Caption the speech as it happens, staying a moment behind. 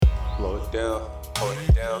Slow it down, hold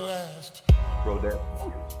it down, roll that,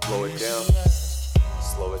 slow it down,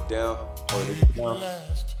 slow it down, hold it down,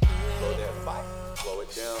 slow that fight, slow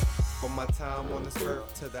it down. From my time on this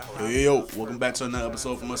earth to the Yo, welcome back to another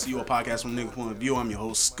episode from us, a podcast from Nigga Point of View. I'm your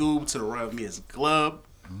host, Scoob. To the right of me is Glub.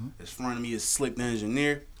 In front of me is Slick the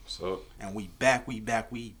Engineer. What's up? And we back,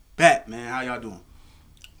 man. How y'all doing?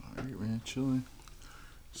 Alright, man, chilling.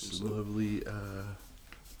 It's a lovely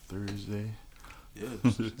Thursday. Yeah,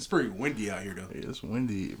 it's pretty windy out here, though. Yeah, it's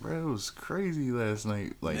windy. Bro, it was crazy last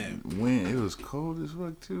night. Like, Man. when it was cold as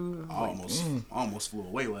fuck, too. I I was almost flew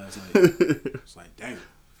away last night. It's like, damn.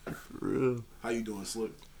 For real. How you doing,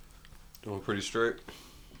 Slick? Doing pretty straight.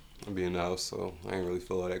 I'll be in the house, so I ain't really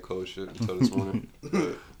feel all that cold shit until this morning. But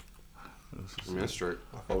I mean, it's straight.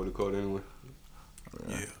 I fought with the cold anyway.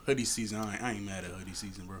 Yeah, hoodie season. I ain't mad at hoodie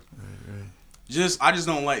season, bro. Right. I just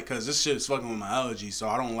don't like, because this shit is fucking with my allergies, so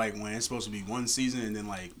I don't like when it's supposed to be one season and then,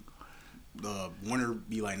 like, the winter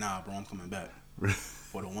be like, nah, bro, I'm coming back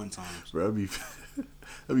for the one times. Bro, I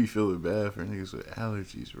be feeling bad for niggas with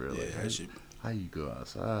allergies, bro. Yeah, Like, that shit. how you go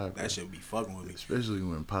outside, bro? That shit be fucking with me. Especially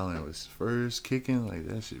when pollen was first kicking, like,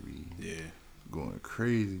 that should be going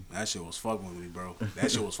crazy. That shit was fucking with me, bro. That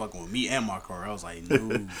shit was fucking with me and my car. I was like,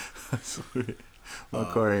 no. I swear. My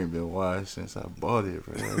car ain't been washed since I bought it,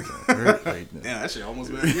 bro. That was like hurt right now. Damn, that shit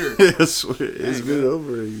almost been a year. I swear, it's been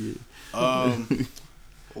over a year.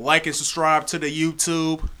 Like and subscribe to the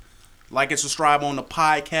YouTube. Like and subscribe on the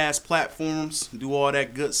podcast platforms. Do all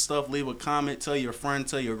that good stuff. Leave a comment. Tell your friend.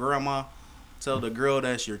 Tell your grandma. Tell the girl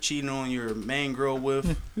that you're cheating on your main girl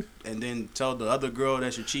with. And then tell the other girl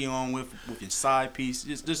that you're cheating on with your side piece.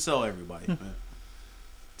 Just tell everybody, man.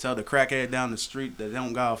 Tell the crackhead down the street that they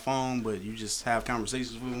don't got a phone, but you just have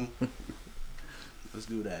conversations with them. Let's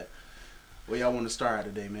do that. Where y'all want to start at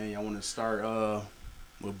today, man? Y'all want to start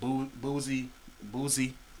with Boozy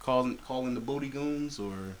calling the booty goons,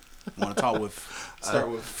 or want to start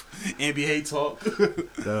with NBA talk?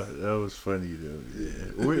 That was funny though.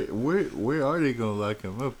 Yeah. Where are they gonna lock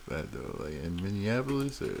him up at though? Like in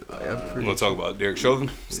Minneapolis? Or, like, I'm gonna talk about Derek Chauvin.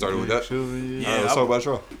 Started with that. Chauvin, Yeah. Let's talk about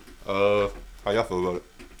y'all. How y'all feel about it?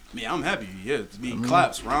 Yeah, I'm happy. Yeah,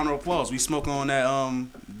 claps, round of applause. We smoking on that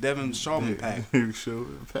Devin Chauvin pack.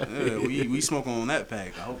 Yeah, we smoking on that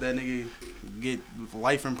pack. I hope that nigga get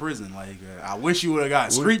life in prison. Like, I wish you would have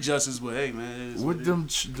got street justice, but hey, man. What them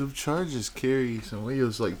charges carry? Some way it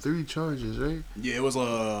was like 3 charges, right? Yeah, it was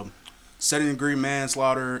second-degree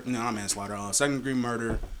manslaughter. No, not manslaughter. Second-degree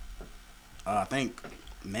murder. I think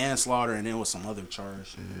manslaughter, and then was some other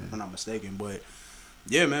charge, if I'm not mistaken. But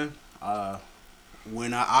yeah, man.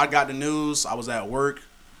 When I got the news, I was at work.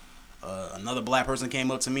 Another black person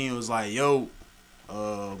came up to me and was like, "Yo,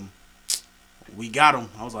 we got him."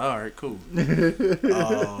 I was like, "All right, cool."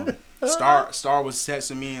 Star was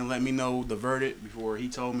texting me and let me know the verdict before he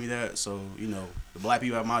told me that. So the black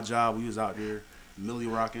people at my job, we was out there millie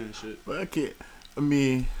rocking and shit. But I can't. I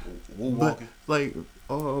mean, woo walking. Like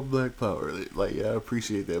all black power. Like yeah, I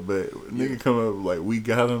appreciate that. But nigga come up like we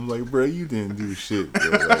got him. Like bro, you didn't do shit.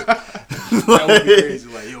 Bro. Like, that would be crazy.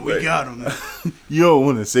 Like yo, we got him. Man. You don't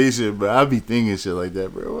want to say shit, but I be thinking shit like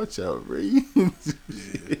that, bro. Watch out, bro. You didn't do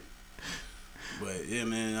shit. But yeah,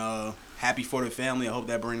 man. Happy for the family. I hope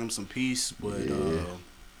that brings them some peace. But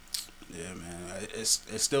yeah, man. It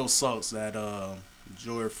still sucks that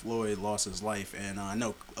George Floyd lost his life, and I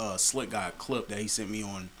know Slick got a clip that he sent me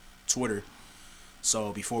on Twitter.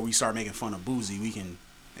 So before we start making fun of Boozy, we can,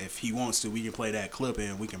 if he wants to, we can play that clip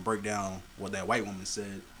and we can break down what that white woman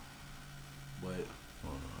said. But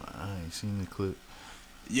I ain't seen the clip.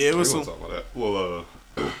 Yeah, it was some. Talk about that. Well,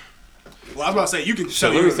 I was about to say you can.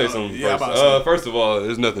 So let me say something first. First of all,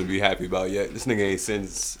 there's nothing to be happy about yet. This nigga ain't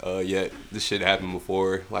sentenced yet. This shit happened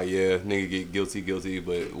before. Like, yeah, nigga get guilty,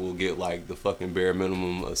 but we'll get like the fucking bare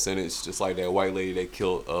minimum a sentence, just like that white lady that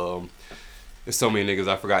killed. There's so many niggas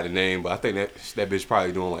I forgot the name, but I think that bitch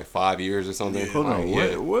probably doing like 5 years or something. Hold on,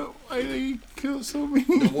 yeah. What? Why did he kill so many?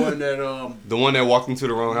 The one that walked into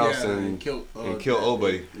the wrong house and killed old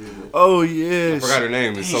buddy. Oh yeah, I forgot her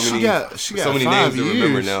name. There's she got so many 5 names to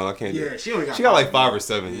remember years. now. I can't. Yeah, she only got. She got like 5 or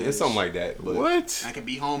 7. Yeah, it's something like that. But what? I could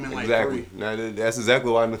be home in like exactly. 3. Now, that's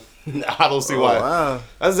exactly why I don't see why. Wow.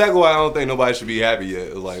 That's exactly why I don't think nobody should be happy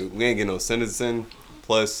yet. Like we ain't getting no sentencing.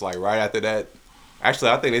 Plus, like right after that.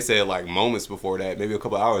 Actually, I think they said like moments before that, maybe a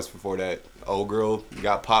couple hours before that, old girl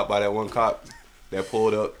got popped by that one cop that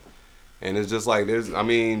pulled up. And it's just like there's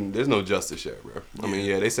no justice yet, bro. I mean,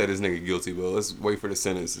 yeah, they said this nigga guilty, but let's wait for the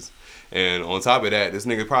sentences. And on top of that, this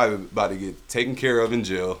nigga probably about to get taken care of in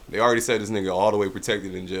jail. They already said this nigga all the way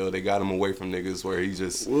protected in jail. They got him away from niggas where he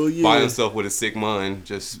just by himself with a sick mind,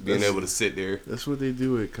 just being able to sit there. That's what they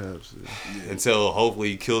do with cops. Until hopefully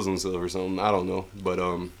he kills himself or something. I don't know. But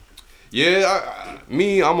yeah,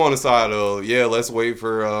 I'm on the side of let's wait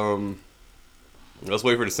for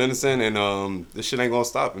the sentencing, and this shit ain't gonna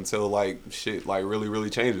stop until like shit like really, really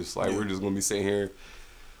changes. Like we're just gonna be sitting here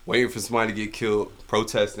waiting for somebody to get killed,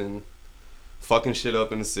 protesting, fucking shit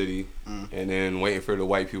up in the city, and then waiting for the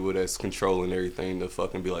white people that's controlling everything to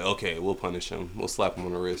fucking be like, okay, we'll punish him, we'll slap him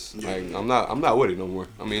on the wrist. Yeah. Like I'm not with it no more.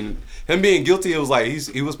 I mean, him being guilty, it was like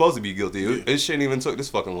he was supposed to be guilty. It shouldn't even took this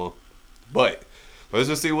fucking long. But let's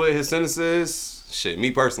just see what his sentence is. Shit,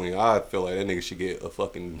 me personally, I feel like that nigga should get a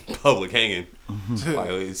fucking public hanging. Like,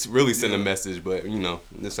 it's really sending a message, but you know,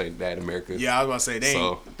 this ain't that America. Yeah, I was about to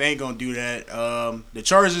say they ain't gonna do that. The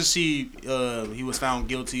charges he was found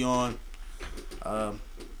guilty on,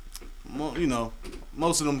 you know,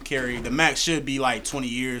 most of them carry the max should be like 20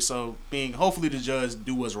 years. So hopefully the judge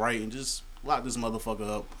do what's right and just lock this motherfucker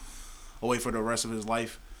up away for the rest of his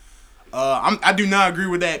life. I do not agree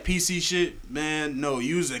with that PC shit, man. No,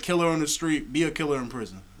 use a killer on the street, be a killer in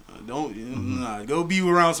prison. Go be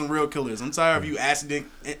around some real killers. I'm tired of you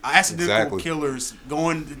accidental killers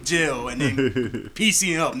going to jail and then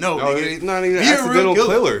PCing up. No, nigga, he's not even an accidental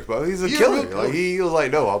killer, bro. He's a killer. Like he was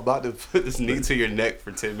like, no, I'm about to put this knee to your neck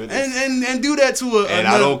for 10 minutes, and do that to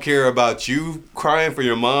I don't care about you crying for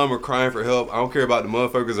your mom or crying for help. I don't care about the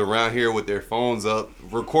motherfuckers around here with their phones up,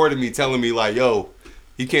 recording me, telling me like, yo,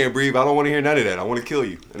 he can't breathe. I don't want to hear none of that. I want to kill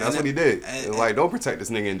you. And that's what he did. And like, don't protect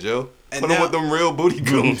this nigga in jail. Put him with them real booty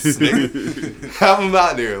goons, nigga. Have him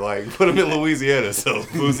out there. Like, put him in Louisiana so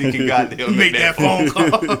Boosie can goddamn make that phone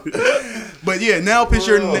call. But yeah, now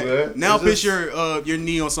picture your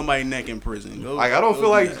knee on somebody's neck in prison. I don't feel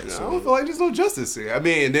like there's no justice here. I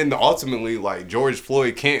mean, and then ultimately, like, George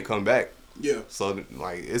Floyd can't come back. Yeah. So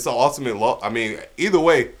like, it's an ultimate law. I mean, either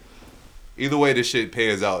way this shit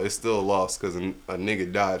pans out, it's still a loss because a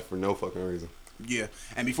nigga died for no fucking reason. Yeah,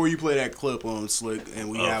 and before you play that clip on Slick, and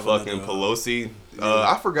we have fucking Pelosi.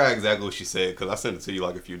 I forgot exactly what she said because I sent it to you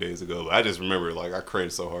like a few days ago. But I just remember like I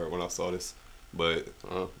cringed so hard when I saw this. But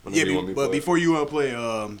before you play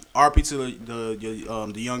RP to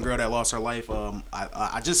the young girl that lost her life,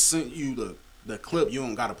 I just sent you the clip. You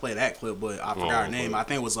don't got to play that clip, but I forgot her name. I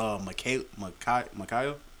think it was Ma'Khia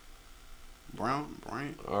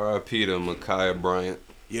Bryant. R.I.P. to Ma'Khia Bryant.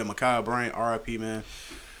 Yeah, Ma'Khia Bryant. R.I.P. man.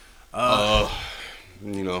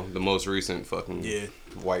 You know, the most recent fucking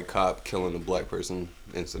white cop killing a black person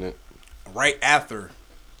incident. Right after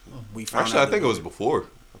we found out. Actually, I think it was before.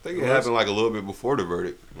 I think it happened like a little bit before the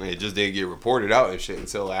verdict. I mean, it just didn't get reported out and shit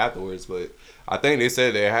until afterwards. But I think they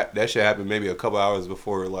said that shit happened maybe a couple hours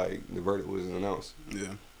before like the verdict was announced.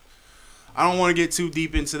 Yeah. I don't want to get too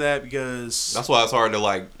deep into that because that's why it's hard to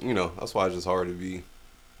that's why it's just hard to be.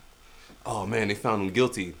 Oh man, they found him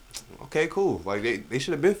guilty. Okay, cool. Like they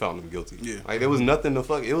should have been found him guilty. Yeah. Like there was nothing to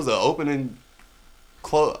fuck. It was an open and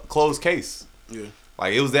closed case. Yeah.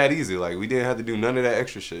 Like it was that easy. Like we didn't have to do none of that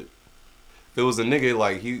extra shit. If it was a nigga,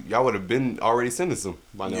 like y'all would have been already sentenced him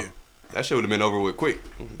by now. Yeah. That shit would have been over with quick.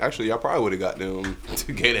 Actually, y'all probably would have got them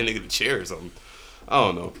to get that nigga the chair or something. I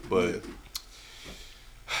don't know, but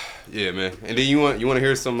yeah, man. And then you want to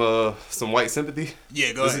hear some white sympathy?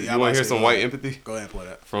 Yeah, go ahead. You want to hear some white empathy? Go ahead and play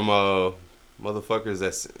that. From motherfuckers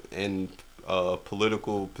that's in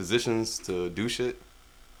political positions to do shit.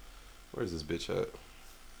 Where's this bitch at?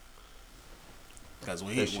 Because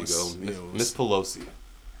when there she go, Miss Pelosi.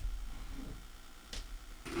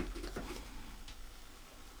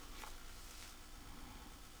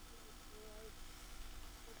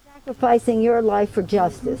 Sacrificing your life for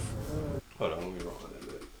justice. Hold on, let me roll on that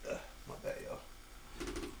bit. My bad, y'all.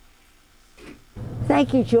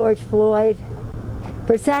 Thank you, George Floyd,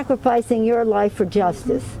 for sacrificing your life for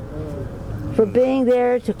justice, for being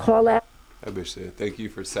there to call out. That bitch said, "Thank you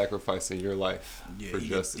for sacrificing your life for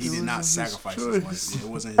justice." He did not sacrifice his life. It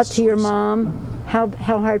wasn't his choice. To your mom, how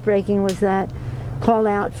heartbreaking was that? Call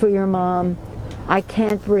out for your mom. I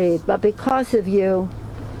can't breathe, but because of you,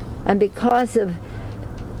 and because of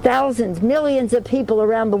thousands, millions of people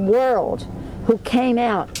around the world who came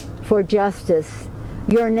out for justice,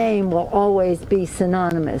 your name will always be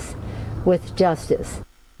synonymous with justice.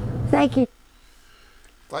 Thank you.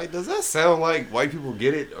 Like, does that sound like white people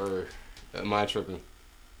get it, or am I tripping?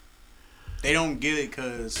 They don't get it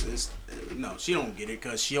because she don't get it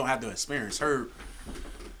because she don't have the experience.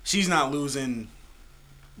 She's not losing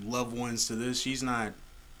loved ones to this. She's not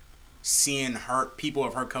seeing people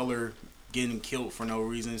of her color getting killed for no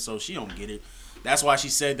reason, so she don't get it. That's why she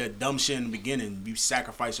said that dumb shit in the beginning. You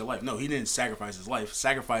sacrifice your life. No, he didn't sacrifice his life.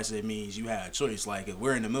 Sacrifice it means you had a choice. Like if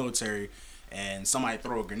we're in the military and somebody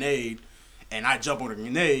throw a grenade and I jump on a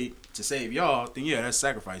grenade to save y'all, then yeah, that's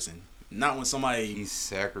sacrificing. Not when somebody he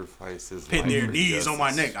sacrifices putting their knees on my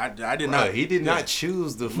neck. I did not. He did not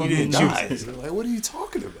choose the fucking die. Like, what are you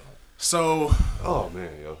talking about? So, oh man,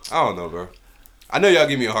 yo, I don't know, bro. I know y'all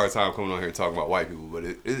give me a hard time coming on here talking about white people, but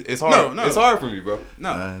it's hard. No. It's hard for me, bro.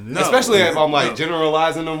 No. Especially if I'm like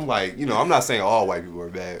generalizing them. Like, you know, I'm not saying all white people are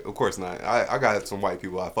bad. Of course not. I got some white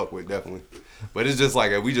people I fuck with, definitely. But it's just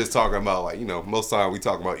like if we just talking about like, you know, most time we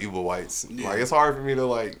talk about evil whites. Yeah. Like it's hard for me to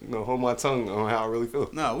like, you know, hold my tongue on how I really feel.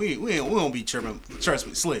 No, we don't be tripping. Trust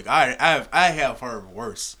me, slick. I have heard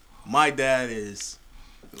worse. My dad is.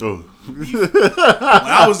 Oh. When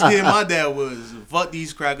I was a kid, my dad was fuck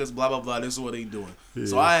these crackers, blah blah blah. This is what they doing. Yeah.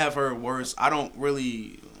 So I have heard worse. I don't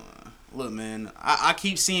really look, man. I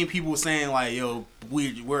keep seeing people saying like, yo,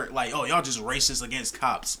 we're like, oh, y'all just racist against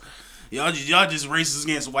cops. Y'all just racist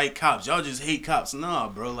against white cops. Y'all just hate cops. Nah,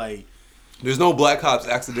 bro. Like, there's no black cops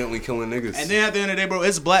accidentally killing niggas. And then at the end of the day, bro,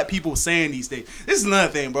 it's black people saying these things. This is another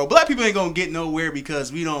thing, bro. Black people ain't gonna get nowhere because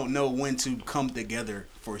we don't know when to come together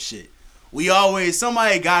for shit.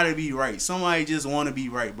 Somebody gotta be right. Somebody just wanna be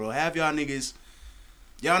right, bro. Have y'all niggas,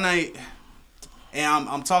 y'all not, and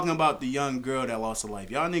I'm talking about the young girl that lost her life.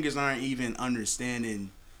 Y'all niggas aren't even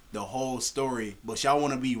understanding the whole story, but y'all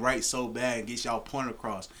wanna be right so bad and get y'all point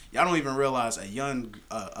across. Y'all don't even realize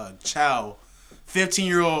a child, 15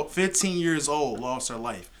 years old, lost her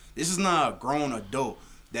life. This is not a grown adult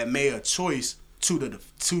that made a choice to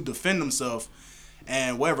defend himself.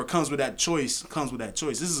 And whatever comes with that choice, comes with that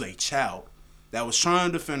choice. This is a child that was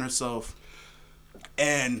trying to defend herself,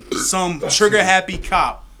 and some trigger-happy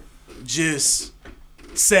cop just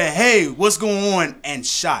said, hey, what's going on, and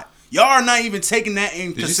shot. Y'all are not even taking that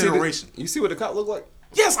in consideration. You see what the cop looked like?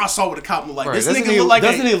 Yes, I saw what the cop looked like. Right, this nigga look like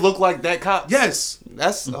doesn't he look like that cop? Yes.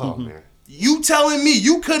 That's, oh, man. You telling me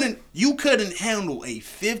you couldn't handle a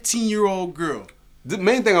 15-year-old girl? The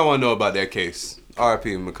main thing I want to know about that case,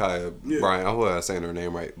 R.I.P. Micaiah Bryant. I hope I'm saying her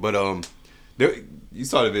name right. But you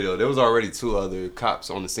saw the video. There was already 2 other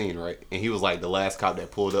cops on the scene, right? And he was like the last cop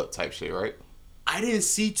that pulled up type shit, right? I didn't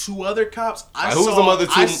see 2 other cops. Who was some other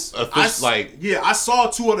 2 officials? I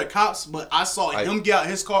saw 2 other cops, but I saw him get out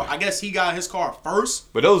his car. I guess he got his car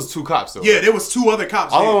first. But those 2 cops, though. Yeah, right? there was 2 other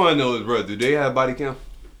cops. All I want to know is, bro, do they have body cam?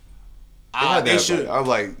 They should. I'm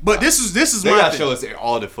like, but this is they gotta show us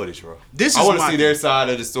all the footage, bro. I want to see their side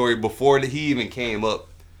of the story before he even came up.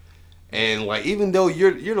 And like, even though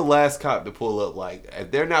you're the last cop to pull up, like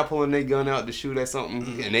if they're not pulling their gun out to shoot at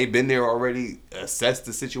something, and they've been there already, assessed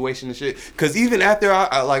the situation and shit. Because even after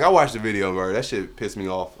I watched the video, bro, that shit pissed me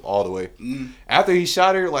off all the way. After he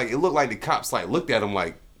shot her, like it looked like the cops like looked at him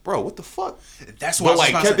like, bro, what the fuck? That's what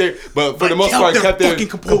I was kept but for the most part, kept their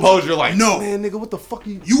composure. Like, no, man, nigga, what the fuck?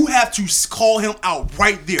 You have to call him out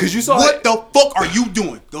right there. Because you saw what the fuck are you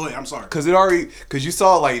doing? Go ahead, I'm sorry. Because you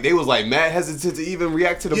saw like they was like mad hesitant to even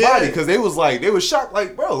react to the body because they was shocked,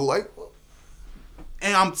 like, bro, like.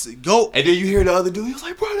 And and then you hear the other dude, he was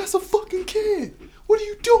like, bro, that's a fucking kid. What are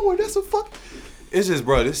you doing? That's a fuck. It's just,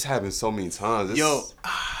 bro, this happens so many times. I'm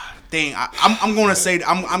gonna say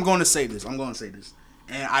I'm gonna say this.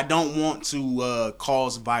 And I don't want to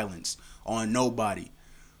cause violence on nobody.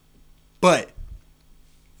 But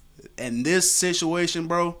in this situation,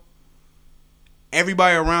 bro,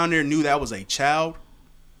 everybody around there knew that was a child.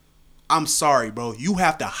 I'm sorry, bro. You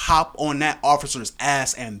have to hop on that officer's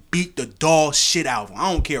ass and beat the dog shit out of him.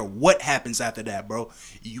 I don't care what happens after that, bro.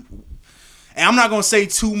 And I'm not going to say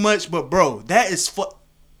too much, but, bro, that is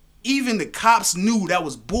even the cops knew that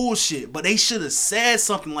was bullshit, but they should have said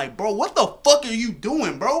something like, bro, what the fuck are you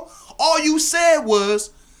doing, bro? All you said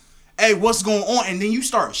was, hey, what's going on? And then you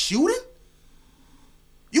start shooting?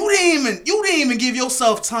 You didn't even give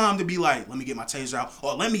yourself time to be like, let me get my taser out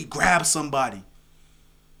or let me grab somebody.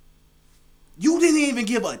 You didn't even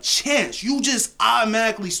give a chance. You just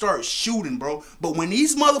automatically start shooting, bro. But when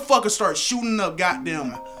these motherfuckers start shooting up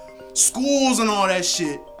goddamn schools and all that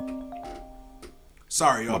shit,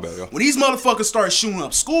 sorry, y'all. Bad, y'all. When these motherfuckers start shooting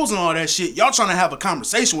up schools and all that shit, y'all trying to have a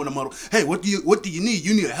conversation with them. Hey, what do you need?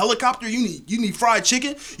 You need a helicopter? You need fried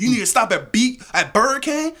chicken? You need to stop at Burger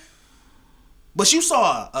King? But you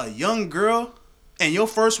saw a young girl and your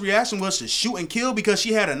first reaction was to shoot and kill because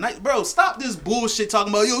she had a knife. Bro, stop this bullshit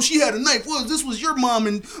talking about, yo, she had a knife. Well, this was your mom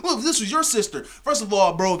and this was your sister. First of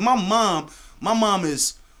all, bro, my mom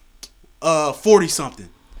is 40 something.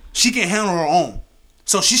 She can handle her own.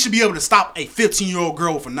 So she should be able to stop a 15-year-old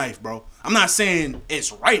girl with a knife, bro. I'm not saying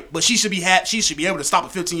it's right, but she should be able to stop a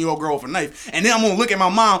 15-year-old girl with a knife. And then I'm gonna look at my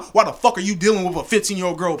mom. Why the fuck are you dealing with a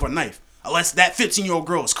 15-year-old girl with a knife? Unless that 15-year-old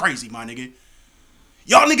girl is crazy, my nigga.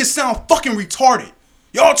 Y'all niggas sound fucking retarded.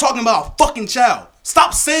 Y'all talking about a fucking child.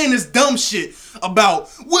 Stop saying this dumb shit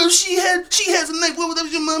about, well, she has a knife. What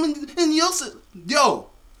was your mom and your sister? Yo.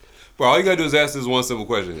 Bro, all you gotta do is ask this one simple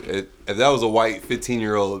question. If that was a white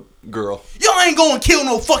 15-year-old girl, y'all ain't gonna kill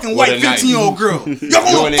no fucking white 15-year-old girl. Y'all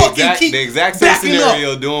gonna fucking the exact same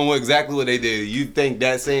scenario, doing exactly what they did. You think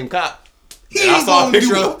that same cop? I saw a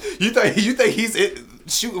picture of. You think he's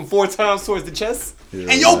shooting 4 times towards the chest? Yeah,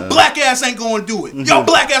 and your black ass ain't gonna do it. Your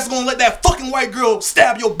black ass gonna let that fucking white girl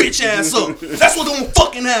stab your bitch ass up. That's what's gonna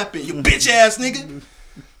fucking happen, you bitch ass nigga.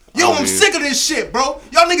 Yo, I'm sick of this shit, bro.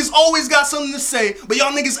 Y'all niggas always got something to say, but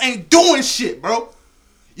y'all niggas ain't doing shit, bro.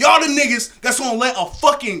 Y'all the niggas that's gonna let a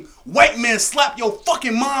fucking white man slap your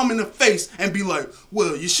fucking mom in the face and be like,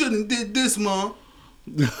 well, you shouldn't did this, mom.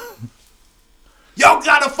 Y'all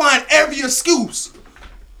gotta find every excuse.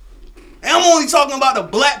 And I'm only talking about the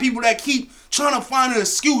black people that keep trying to find an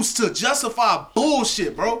excuse to justify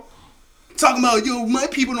bullshit, bro. Talking about, yo, my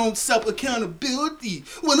people don't accept accountability.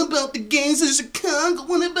 What about the gangs in Chicago?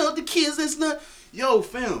 What about the kids that's not... Yo,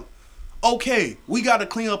 fam. Okay, we got to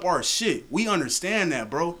clean up our shit. We understand that,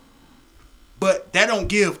 bro. But that don't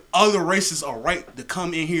give other races a right to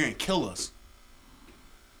come in here and kill us.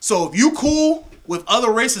 So if you cool with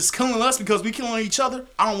other races killing us because we killing each other,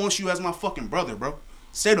 I don't want you as my fucking brother, bro.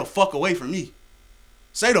 Stay the fuck away from me.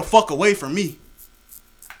 Stay the fuck away from me.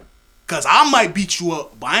 Cause I might beat you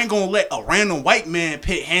up, but I ain't gonna let a random white man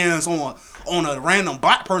put hands on a random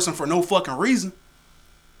black person for no fucking reason.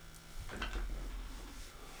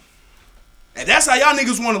 And that's how y'all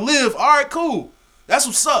niggas want to live. All right, cool. That's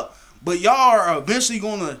what's up. But y'all are eventually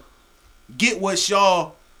gonna get what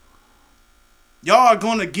y'all are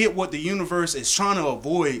gonna get what the universe is trying to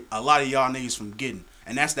avoid a lot of y'all niggas from getting,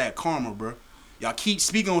 and that's that karma, bro. Y'all keep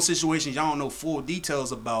speaking on situations y'all don't know full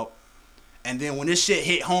details about. And then when this shit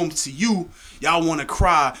hit home to you, y'all want to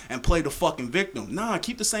cry and play the fucking victim. Nah,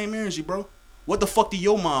 keep the same energy, bro. What the fuck did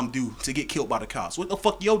your mom do to get killed by the cops? What the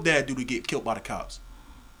fuck did your dad do to get killed by the cops?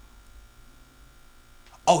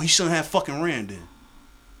 Oh, he shouldn't have fucking ran then.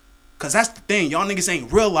 Because that's the thing. Y'all niggas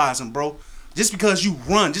ain't realizing, bro. Just because you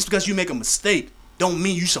run, just because you make a mistake, don't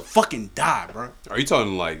mean you should fucking die, bro. Are you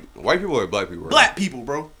talking like white people or black people? Right? Black people,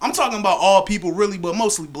 bro. I'm talking about all people, really, but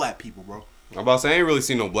mostly black people, bro. I'm about to say, I ain't really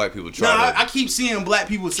seen no black people try to... I keep seeing black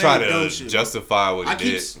people saying dumb shit. Justify what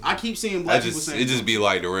he did. I keep seeing black people saying... It just be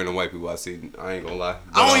like the random white people I see. I ain't gonna lie.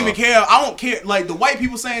 But, I don't even care. I don't care. Like, the white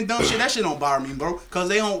people saying dumb shit, that shit don't bother me, bro. Because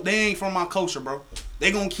they ain't from my culture, bro.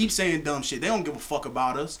 They gonna keep saying dumb shit. They don't give a fuck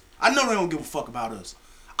about us. I know they don't give a fuck about us.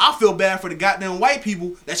 I feel bad for the goddamn white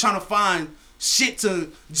people that trying to find shit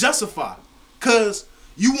to justify. Because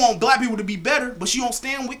you want black people to be better, but you don't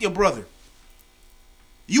stand with your brother.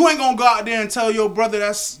 You ain't gonna go out there and tell your brother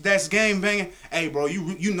that's gang banging, hey bro,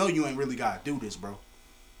 you know you ain't really gotta do this, bro.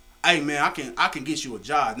 Hey man, I can get you a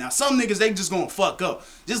job. Now some niggas, they just gonna fuck up.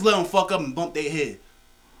 Just let them fuck up and bump their head.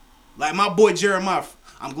 Like my boy Jeremiah,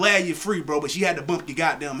 I'm glad you're free, bro, but you had to bump your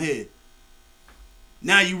goddamn head.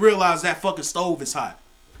 Now you realize that fucking stove is hot.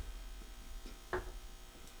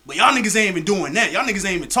 But y'all niggas ain't even doing that. Y'all niggas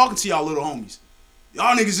ain't even talking to y'all little homies.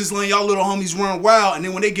 Y'all niggas just letting y'all little homies run wild, and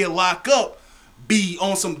then when they get locked up, be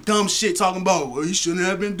on some dumb shit talking about, well, you shouldn't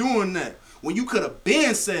have been doing that. When you could have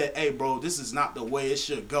been said, hey, bro, this is not the way it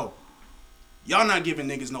should go. Y'all not giving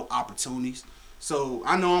niggas no opportunities. So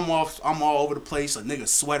I know I'm all over the place. A nigga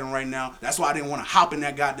sweating right now. That's why I didn't want to hop in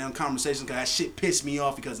that goddamn conversation, because that shit pissed me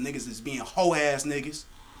off because niggas is being hoe-ass niggas.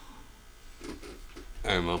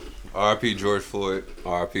 Hey, man. R.I.P. George Floyd.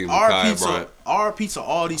 R.I.P. Ma'Khia Bryant. R.I.P. to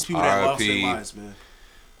all these people that lost their lives, man.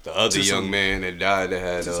 The other young man that died that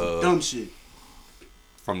had dumb shit.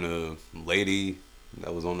 From the lady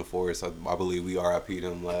that was on the force. I believe we RIP'd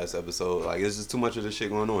them last episode. Like, it's just too much of this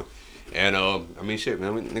shit going on. And, I mean, shit,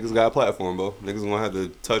 man. Niggas got a platform, bro. Niggas gonna have to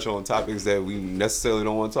touch on topics that we necessarily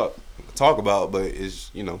don't want to talk about, but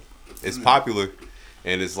it's, you know, it's popular.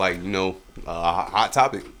 And it's like, you know, a hot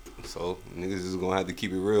topic. So, niggas just gonna have to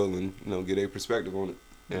keep it real and, you know, get a perspective on it.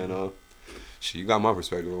 And, shit, you got my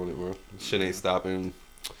perspective on it, bro. Shit ain't stopping.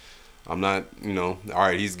 I'm not, you know, all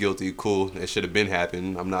right, he's guilty, cool. It should have been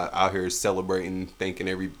happening. I'm not out here celebrating, thanking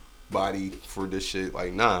everybody for this shit.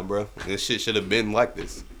 Like, nah, bro. This shit should have been like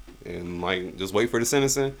this. And, like, just wait for the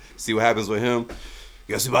sentencing. See what happens with him.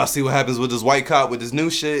 Guess we about to see what happens with this white cop with this new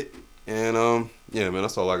shit. And, yeah, man,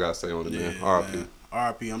 that's all I got to say on it, man. R.I.P.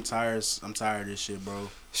 RP, I'm tired of this shit, bro.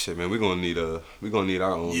 Shit, man, we're gonna need our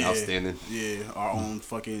own outstanding. Yeah, our own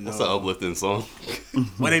fucking. What's the uplifting song?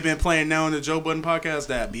 What they been playing now on the Joe Budden podcast?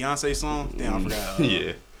 That Beyonce song. Damn, I forgot.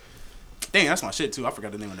 Yeah. Dang, that's my shit too. I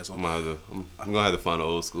forgot the name of that song. I'm gonna have to find an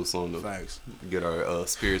old school song to Facts. get our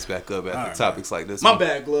spirits back up after topics like this. My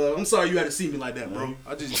bad, Glove. I'm sorry you had to see me like that, bro.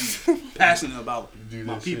 I just be passionate about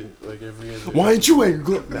my people. Like every other Why ain't you angry,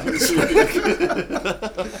 Glove?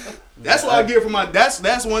 That's what I get from my.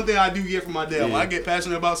 That's one thing I do get from my dad. When I get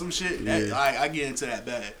passionate about some shit, I get into that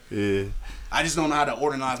bad. Yeah. I just don't know how to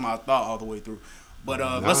organize my thought all the way through. But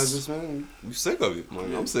man, you sick of it.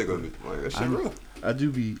 Like, I'm sick of it. Like, that shit real. I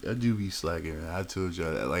do be slacking. I told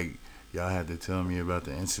y'all that, like, y'all had to tell me about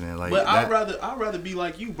the incident. Like, but I'd rather be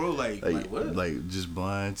like you, bro. Like what? Like just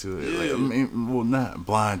blind to it. Yeah. Like, I mean, well, not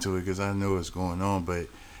blind to it because I know what's going on, but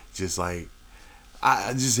just like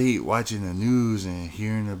I just hate watching the news and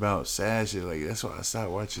hearing about sad shit. Like, that's why I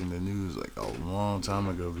stopped watching the news like a long time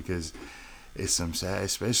ago, because it's some sad,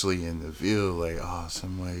 especially in the Ville. Like, oh,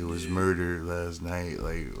 somebody was murdered last night,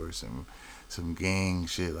 like, or some gang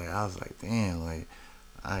shit. Like, I was like, damn, like,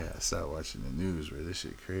 I gotta stop watching the news, bro. This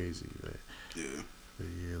shit crazy, but yeah,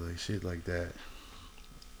 like shit like that.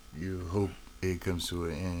 You hope it comes to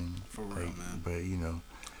an end, for real, like, man. But you know,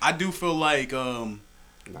 I do feel like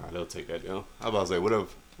Nah, they'll take that down. I was about to say, what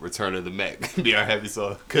if Return of the Mac be our heavy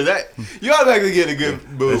song? Cause that, you automatically get a good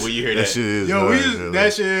mood when you hear that. Shit is yo, hard,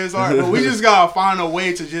 that shit is hard. But we just gotta find a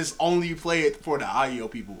way to just only play it for the audio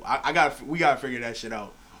people. We gotta figure that shit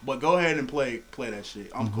out. But go ahead and play that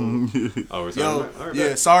shit. I'm cool. Oh, Yo,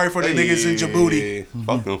 yeah, sorry for the niggas in Djibouti.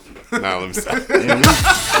 Fuck them. Nah, let me stop. we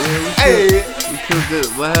killed that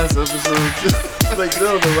last episode. Like,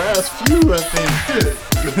 no, the last few, I think.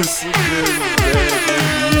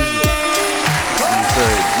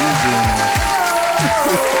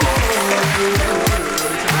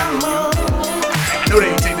 No, they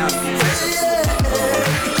ain't take down the music.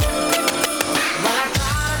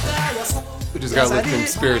 We just gotta lift them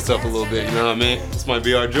spirits up a little bit, you know what I mean? This might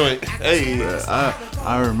be our joint. Hey.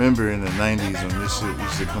 I remember in the 90s when this shit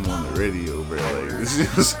used to come on the radio, bro. Like, this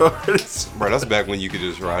shit was hard. Bro, that's back when you could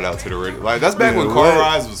just ride out to the radio. Like, that's back when car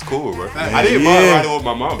rides was cool, bro. I didn't mind riding with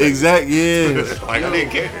my mom. Exactly, yeah. Like, I didn't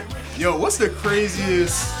care. Yo, what's the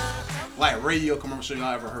craziest, like, radio commercial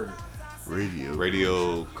y'all ever heard?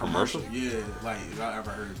 Radio commercial? Yeah, like, y'all ever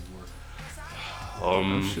heard before?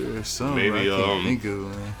 I'm sure there's some maybe, I can't think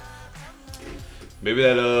of, man. Maybe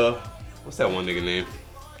that, what's that one nigga name?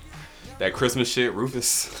 That Christmas shit,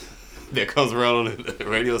 Rufus, that comes around on the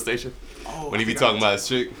radio station when he be talking about his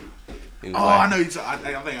chick. I know you. I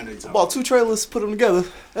think I know you talking. Bought 2 trailers, put them together.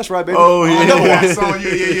 That's right, baby. Oh yeah, Yeah,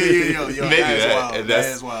 Maybe that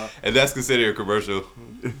is wild. And that's considered a commercial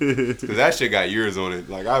because that shit got years on it.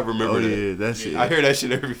 Like, I remember that. Yeah, that shit. I hear that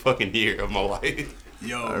shit every fucking year of my life.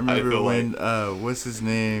 Yo, I remember when like, what's his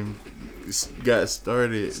name got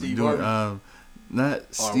started Steve doing Harvey?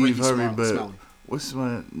 Not Steve Harvey, but Smiley. what's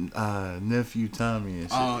my nephew Tommy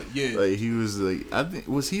and shit. Yeah. Like, he was like, I think,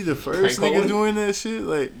 was he the first Prank nigga calling? doing that shit?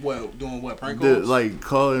 Like, what, doing what, prank calls? like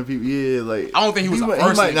calling people. Yeah, like, I don't think he was the first He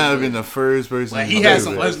might nigga not have doing been the first person. Like, he to had do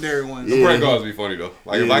some that. legendary ones. The Yeah. prank calls be funny though.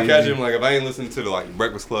 Like, if Yeah, I catch yeah. him, like if I ain't listening to the like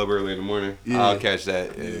Breakfast Club early in the morning, Yeah. I'll catch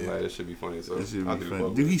that. And like, that should be funny. So That should I'll be do funny.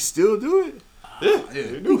 both. Do he still do it? Yeah,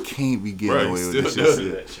 He can't be getting Bro, away he with still this does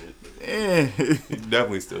shit. that shit. Yeah. He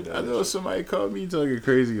definitely still does. I know that somebody called me talking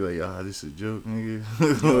crazy, like, this is a joke, nigga.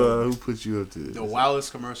 Who put you up to this? The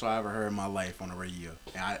wildest commercial I ever heard in my life on the radio.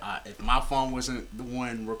 And I if my phone wasn't the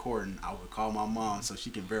one recording, I would call my mom so she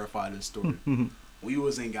can verify this story. We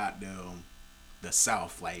was in goddamn the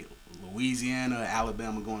South, like Louisiana,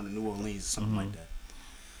 Alabama, going to New Orleans, something like that.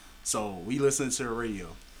 So we listened to the radio.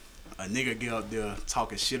 A nigga get up there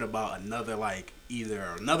talking shit about another, like,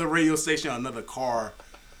 either another radio station or another car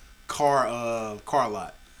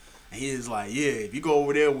lot. And he is like, yeah, if you go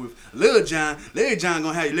over there with Lil John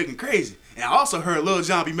gonna have you looking crazy. And I also heard Lil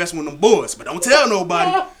John be messing with them boys, but don't tell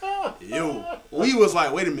nobody. Yo, we was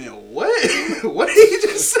like, wait a minute, what? What did he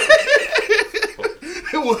just say?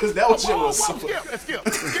 That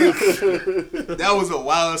was the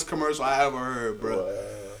wildest commercial I ever heard, bro. Wow.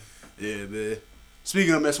 Yeah, man.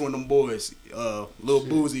 Speaking of messing with them boys, Lil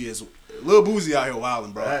Boozy out here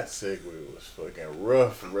wilding, bro. That segue was fucking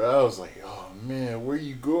rough, bro. I was like, oh man, where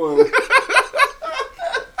you going?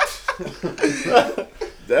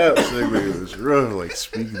 That segue was rough. Like,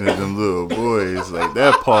 speaking of them little boys, like,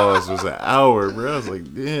 that pause was an hour, bro. I was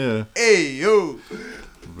like, damn. Hey, yo.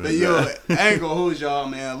 But yo, I ain't gonna hold y'all,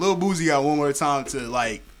 man. Lil Boozy got one more time to,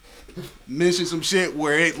 like, mention some shit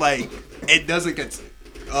where it, like, it doesn't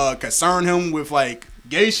concern him with, like,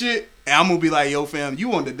 gay shit. And I'm gonna be like, yo, fam,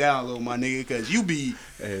 you on the down low, my nigga, because you be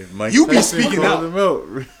Mike you be Tyson speaking called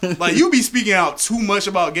out. him out. Like, you be speaking out too much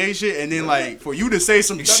about gay shit, and then, like, for you to say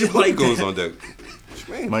some shit like goes that. on deck.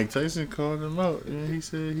 Mike Tyson called him out, and he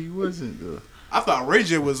said he wasn't though. I thought Ray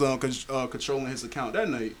J was controlling his account that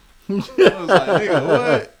night. I was like, nigga,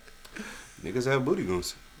 what? Niggas have booty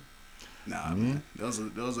guns. Nah, man. Those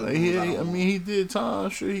are Like, he did time. I'm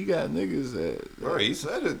sure he got niggas that. Bro, he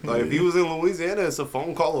said it. Like, if he was in Louisiana, it's a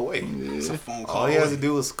phone call away. Yeah. It's a phone call. All he has to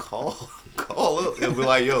do is call up and be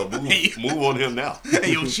like, yo, move on him now.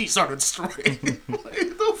 Hey, yo, she started destroying.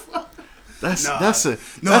 Like, the fuck? That's a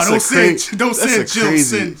Don't send Jim.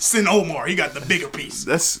 crazy. Send Omar. He got the bigger piece.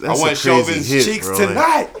 That's I want a crazy Chauvin's hit, cheeks bro.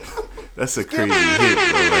 tonight. That's a crazy hit,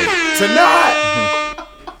 bro. Like, Tonight.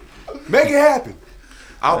 Make it happen.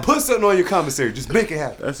 I'll put something on your commissary. Just make it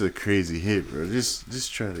happen. that's a crazy hit, bro.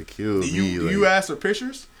 Just try to kill me. You asked for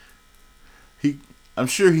pictures? I'm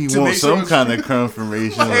sure he To wants make sure some it's kind true. of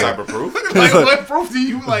confirmation. Some like, type of proof. Like, what proof do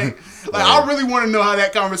you like? I really want to know how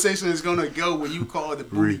that conversation is gonna go when you call the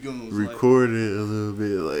booty goons. record it a little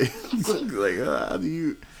bit, like how do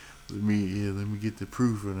you? Let me get the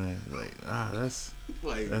proof of that.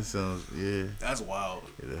 Like, that sounds That's wild.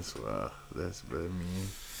 Yeah, that's wild. That's but I mean.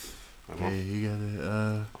 Yeah, you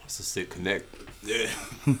gotta. That's a sick connect. Yeah.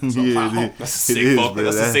 That's a sick phone.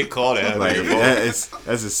 That's a sick call to have. Like, on your phone.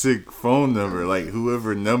 that's a sick phone number. Like,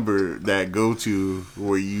 whoever number that go to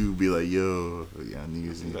where you be like, yo, y'all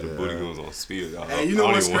niggas need That booty goes on speed. Hey, you know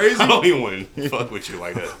what's crazy? I don't even want to fuck with you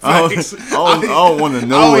like that. I don't want to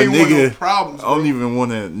know a nigga. No problems, I don't even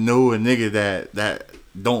want to know a nigga that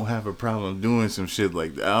don't have a problem doing some shit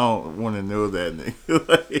like that. I don't want to know that nigga.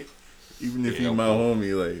 Like, even if you my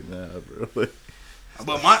homie, like, nah, bro. Like,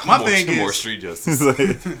 but my thing is more street justice. like,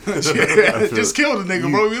 just kill the nigga,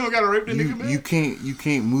 bro. You don't gotta rape the nigga, man. You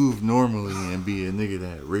can't move normally and be a nigga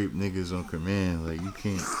that rape niggas on command. Like, you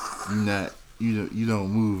can't. You don't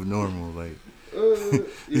move normal. Like, yeah,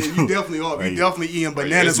 you definitely are. Like, You definitely eating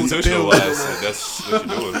bananas with the pills. That's what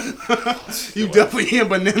you're doing. You definitely eating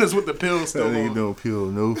bananas with the pills that still nigga on. don't peel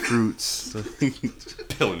no fruits.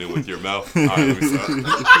 Pilling it with your mouth. All right, let me stop.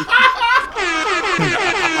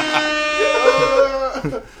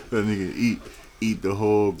 That nigga eat the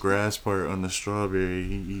whole grass part on the strawberry.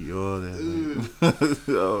 He eat all that. Like,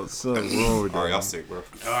 oh, something wrong with that. All right, y'all sick, bro.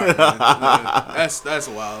 All right, man. That's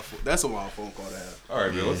a wild phone call to have. All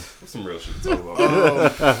right, man. What's some real shit to talk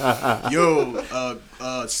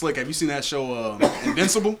about? Slick, have you seen that show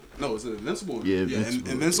Invincible? No, is it Invincible? Yeah, Invincible.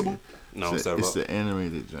 Invincible. No, It's the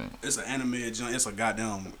animated joint. It's an animated joint. It's a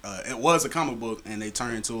goddamn. It was a comic book, and they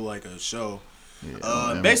turned into like a show.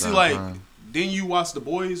 Yeah, Basically, like, Prime. didn't you watch The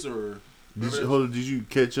Boys or? Did you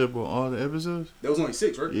catch up on all the episodes? There was only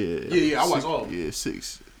 6, right? Yeah. I watched all of them. Yeah,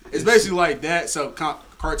 6. It's basically like that, so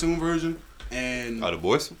cartoon version, and The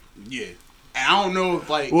Boys? yeah. And I don't know if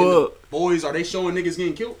like in Well- The Boys, are they showing niggas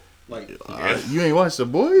getting killed? Like, You ain't watched The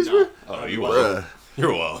Boys, bro? Oh, you Bruh. wild.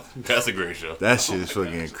 You're wild. That's a great show. That shit is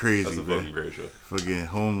fucking crazy, That's a bro. fucking great show. Fucking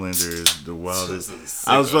Homelander is the wildest. This is sick,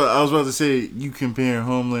 I was about to say, you compare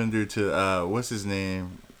Homelander to what's his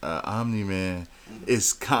name, Omni-Man.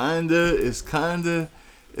 It's kinda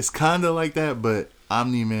like that, but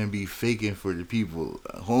Omni-Man be faking for the people.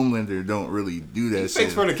 Homelander don't really do that shit.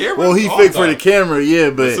 fakes for the camera? Well, he All fake the for the time. camera, yeah,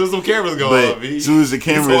 but As soon as the cameras go but off, as soon as the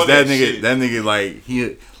cameras, on that shit.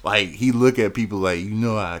 nigga, he look at people like, you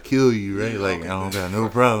know, I kill you, right? Like, I don't got no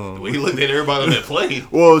problem. When he looked at everybody on that plane.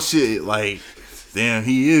 Well, shit, like, damn,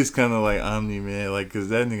 he is kind of like Omni-Man, like, cause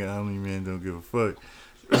that nigga Omni-Man don't give a fuck.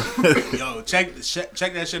 yo, check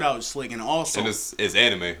that shit out, Slick, and also And it's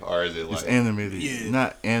anime, or is it like... It's animated, Yeah.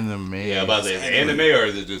 not anime. Yeah, about the anime, or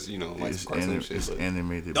is it just, like It's, some cartoon shit? it's But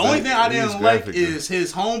animated. the only but thing I it is didn't like graphic, is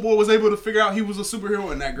his homeboy was able to figure out he was a superhero,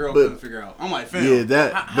 and that girl But- couldn't figure out. I'm like, fam, yeah,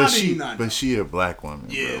 that. how but do she, you not know? but she a black woman.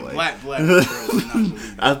 Yeah, bro, like, black girl did not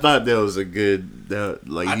believe it. I thought that was a good.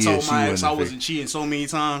 Like, I yeah, told she my ex I wouldn't wasn't cheating so many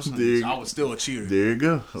times. There- I was still a cheater. There you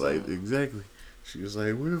go. Like, exactly. She was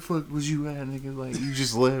like, "Where the fuck was you at, nigga? Like, you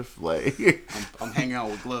just left. Like, I'm hanging out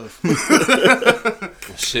with Glove.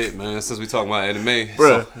 shit, man. Since we talking about anime,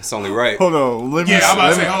 Bruh. it's only right. hold on. Let me. Yeah, I'm about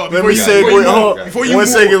to say, let hold on, me before you- segue. before you Hold move- on. before you One move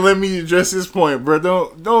second. on. Let me address this point, bro.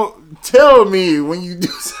 Don't tell me when you do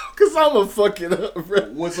something, cause I'ma fuck it up, bro.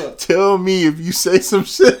 What's up? Tell me if you say some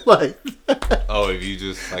shit like that. Oh, if you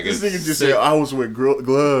just like This it's nigga just sick. said I was with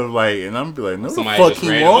Glove, like, and I'm be like, no, the Somebody fuck just he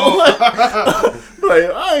ran won't. him Like,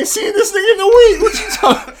 I ain't seen this nigga in a week. What you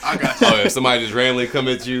talking? I got you. Oh, if somebody just randomly come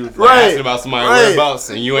at you, like, Right, asking about somebody's right. whereabouts,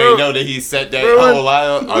 and you Bro, ain't know that he set that bro, whole lie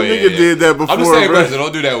up. that Oh, yeah, nigga yeah. did that before, I'm the same bro. person.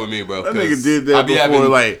 Don't do that with me, bro. That 'cause nigga did I that be before, having-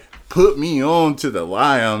 like, put me on to the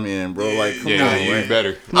lie I'm in, bro. Like, come on, you man.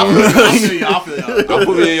 better. I feel you. Don't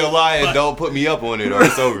put me in your lie and don't put me up on it or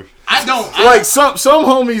it's over. I don't. Like some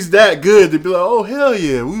homies that good to be like, oh hell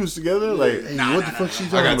yeah, we was together. Like, hey, what the fuck she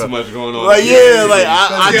talking I got about? too much going on. Like, yeah, like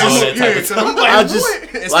I just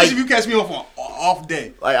especially if you catch me off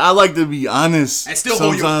day. Like, I like to be honest. And still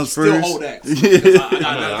sometimes hold first. hold that. I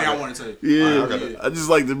got another thing I want to tell you. Yeah, I just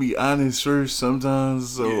like to be honest first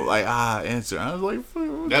sometimes. So like I answer. I was like,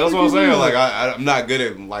 that's what I'm saying. Like I'm not good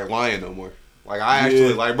at like lying no more. Like I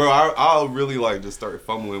actually like, bro. I'll really like just start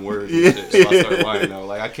fumbling words and shit. So I start lying now.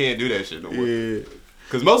 Like I can't do that shit no more. Yeah.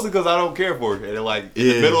 Cause mostly cause I don't care for it. And like in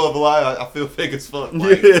the middle of a lie, I feel fake as fuck.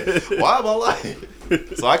 Like why am I lying?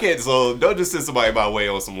 So I can't. So don't just send somebody my way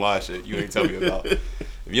on some lie shit you ain't tell me about. If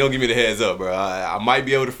you don't give me the heads up, bro, I might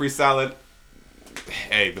be able to freestyle it.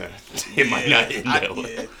 Hey man, it might not end that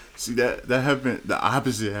way. See that happened. The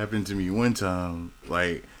opposite happened to me one time.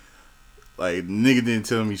 Like nigga didn't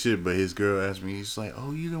tell me shit, but his girl asked me. He's like,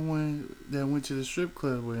 "Oh, you the one that went to the strip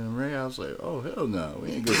club with him, right?" I was like, "Oh hell no,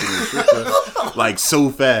 we ain't go to the strip club." Like so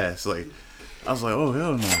fast, like I was like, "Oh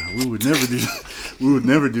hell no, we would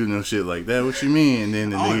never do no shit like that." What you mean? And then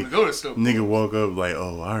the nigga walk up like,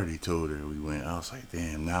 "Oh, I already told her we went." I was like,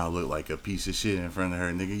 "Damn, now I look like a piece of shit in front of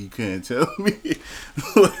her, nigga. You couldn't tell me."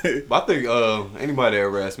 But I think anybody that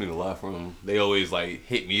ever asked me to lie from them, they always like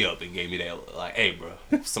hit me up and gave me that like, "Hey, bro,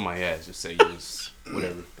 if somebody asked, just say you was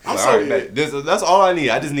whatever." I'm like, all right, bet. That's all I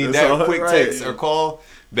need. I just need that quick text or call.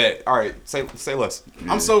 Bet. All right, say less.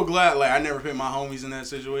 I'm so glad like I never put my homies in that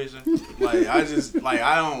situation. Like I just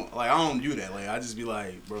I don't do that. Like I just be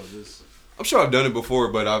like, bro, this. I'm sure I've done it before,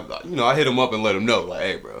 but I hit them up and let them know like,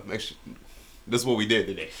 hey, bro, make sure this is what we did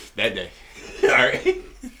today, that day. All right,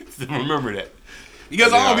 remember that.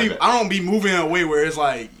 Because I don't be moving in a way where it's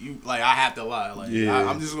like I have to lie. Like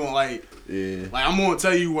I'm just gonna like I'm gonna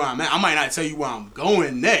tell you where I'm at. I might not tell you where I'm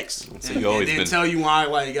going next. So and then tell you why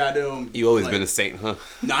like goddamn. You always been a saint, huh?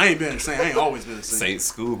 No, I ain't been a saint. I ain't always been a saint.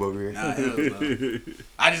 Saint Scoob over here. Nah, hell no.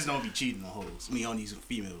 I just don't be cheating on hoes. On these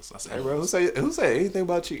females. I say, hey, bro, who say anything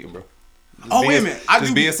about cheating, bro? Wait a minute.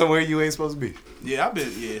 Just being somewhere you ain't supposed to be. Yeah, I've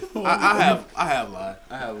been. Yeah, I have lied.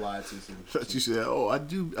 I have lied too soon. I thought you said, "Oh, I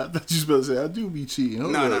do." I thought you was about to say, "I do be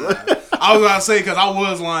cheating." No. I was gonna say because I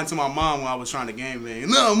was lying to my mom when I was trying to game bang.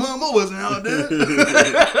 No, mom, I wasn't out there.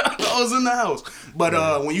 I was in the house.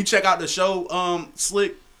 But when you check out the show,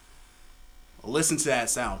 Slick, listen to that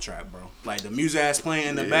soundtrack, bro. Like the music that's playing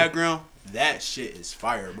in the background. That shit is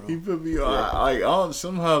fire, bro. He put me on.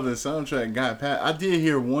 Somehow the soundtrack got past. I did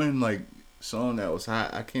hear one like song that was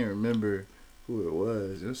hot. I can't remember who it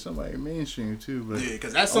was. It was somebody mainstream too. But yeah,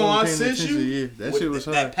 because that song I sent you, yeah, that shit was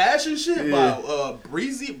hot. That passion shit by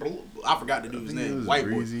Breezy. I forgot the dude's name. White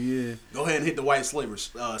Breezy, boy. Yeah. Go ahead and hit the white savers.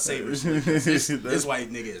 This white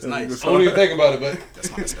nigga is nice. I don't even think about it, but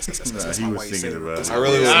that's he my was white thinking saver. about it. I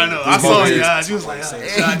really was. I know. I saw you guys. He was like,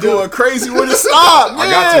 "He going crazy with the stop." I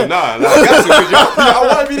got to. Nah, I got to because y'all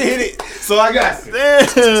wanted me to hit it, so I got to. Damn.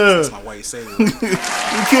 That's my white saver. You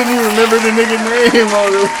couldn't even remember the nigga name all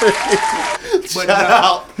the way. Shout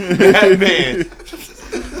out that man.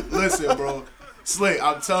 Listen, bro. Slick,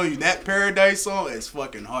 I'm telling you, that Paradise song is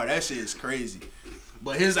fucking hard. That shit is crazy.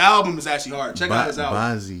 But his album is actually hard. Check out his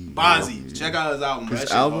album. Bazzi. Check out his album.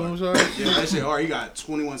 His album was hard? Yeah, that shit hard. He got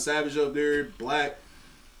 21 Savage up there, Black.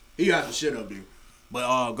 He got some shit up there.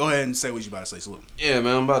 But go ahead and say what you about to say, Slick. Yeah,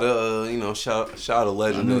 man, I'm about to shout out a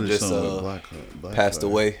legend that just passed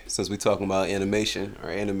away. Since we talking about animation or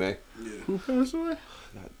anime. Yeah. Who passed away?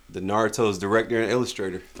 The Naruto's director and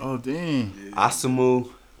illustrator. Oh dang. Yeah. Asumu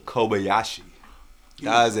Kobayashi.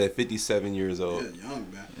 Guy's at 57 years old. Yeah,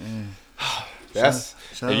 young man. That's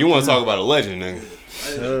shout and you want to talk about a legend, nigga.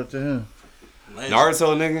 Shout out to him. Legend.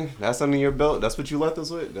 Naruto, nigga, that's under your belt. That's what you left us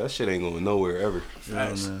with. That shit ain't going nowhere ever.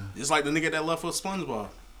 It's like the nigga that left for SpongeBob.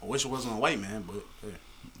 I wish it wasn't a white man, but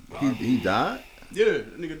yeah. He died? Yeah,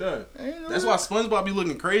 that nigga died. That's why SpongeBob be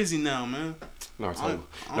looking crazy now, man.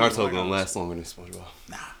 Naruto gonna last longer than SpongeBob.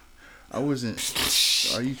 Nah. I wasn't.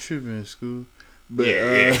 Are you tripping in school? But,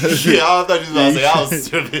 yeah, I thought you was about to say I was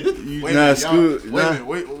tripping. Wait a minute,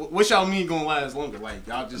 wait, what y'all mean gonna last longer? Like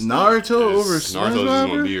y'all just Naruto over Naruto's just SpongeBob?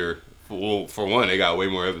 gonna be here. Well, for one, they got way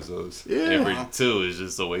more episodes. Yeah. And for two, it's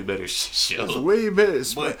just a way better show. It's way better.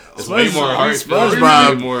 It's way more heart.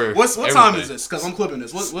 SpongeBob. What time is this? Because I'm clipping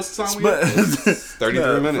this. What's the time we at?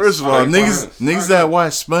 33 minutes. First of all, niggas that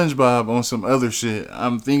watch SpongeBob on some other shit,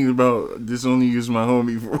 I'm thinking about this only use my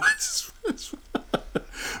homie for watching SpongeBob.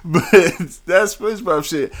 But that SpongeBob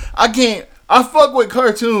shit, I fuck with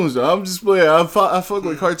cartoons though. I'm just playing. I fuck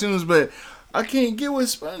with cartoons, but I can't get with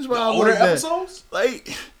SpongeBob. The older episodes?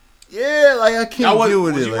 Like, Yeah, like I can't deal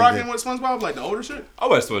with was it. you like rocking that. with SpongeBob, like the older shit? I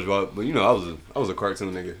watched SpongeBob, but you know, I was a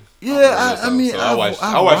cartoon nigga. Yeah, I mean, I watched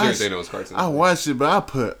everything that was cartoon. I watched it, but I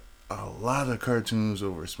put a lot of cartoons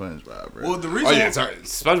over SpongeBob, bro. Well, the reason. Oh yeah, sorry.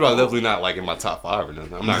 SpongeBob definitely not like in my top 5 or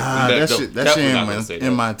nothing. I'm not. Nah, that shit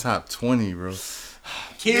in my top 20, bro.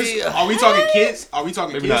 Kids? Are we talking kids? Are we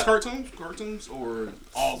talking Maybe kids not. cartoons, or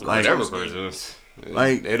all the Like, Whatever cartoons? cartoons.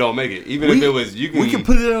 Like, they don't make it. Even if it was, we can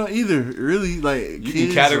put it on either. Really, like you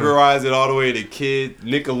kids, can categorize it all the way to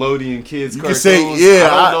Nickelodeon kids You cartoons. can say, yeah.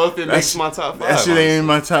 I don't know if it makes my top 5. That shit ain't in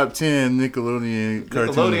my top 10 Nickelodeon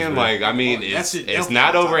cartoons. Nickelodeon, like I mean, it's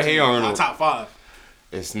not over Hey Arnold. Top 5.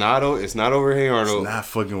 It's not over Hey Arnold. It's not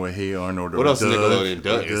fucking with Hey Arnold. What else is Doug, Nickelodeon?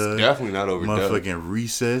 Doug. It's definitely not over Doug. Motherfucking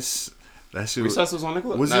Recess. That shit. Recess was on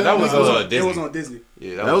Nickelodeon. Was Nah, it that on was Nickelodeon? Disney. It was on Disney.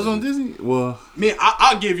 Yeah, that was on Disney. Well, Man,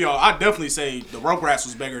 I'll give y'all. I definitely say the Rugrats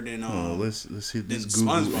was bigger than. let's hit this than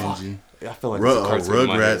Google SpongeBob. engine. I feel like it's a cartoon in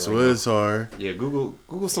my head Rugrats right was hard. Yeah,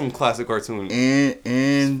 Google some classic cartoon.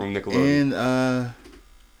 And from Nickelodeon.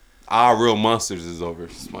 And Real Monsters is over.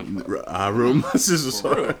 SpongeBob. Real Monsters was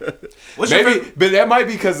hard. What's your Maybe, favorite? but that might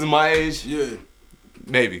be because of my age. Yeah.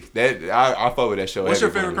 Maybe that I fuck with that show. What's your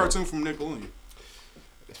heavy favorite for me. cartoon from Nickelodeon?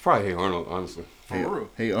 It's probably Hey Arnold, honestly. For real.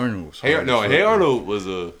 Hey Arnold was hard. Hey Arnold was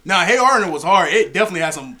a. Nah, Hey Arnold was hard. It definitely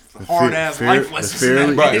had some hard ass life lessons.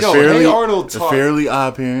 in that. Hey Arnold the taught. Fairly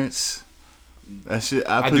Odd Parents. That shit,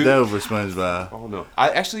 I put do- that over SpongeBob. Oh no! I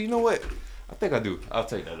actually, you know what? I think I do. I'll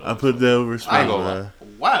take that. I put that over I ain't gonna lie.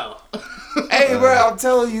 SpongeBob. Wow. Hey, bro, I'm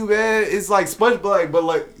telling you, man, it's like SpongeBob, but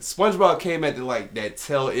like SpongeBob came at the like that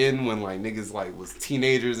tail end when like niggas like was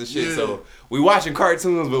teenagers and shit. Yeah. So we watching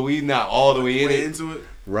cartoons, but we not all the way in Way it. into it.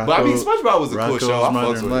 But I mean, SpongeBob was a cool Rocco's show. I fucks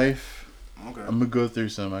Modern with it. Life. Okay. I'm gonna go through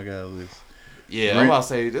some. I got a list. Yeah, I'm about to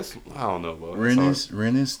say this. I don't know, bro. Ren and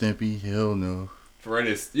Stimpy. Hell no. Ren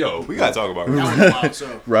is, yo, we gotta talk about it. That was a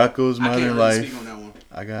wild show. Rocco's I can't Modern really Life. speak on that one.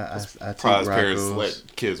 I take Surprised parents Rocco's.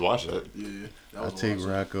 let kids watch that. Yeah. That I was a take wild show.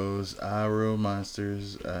 Rocco's. Real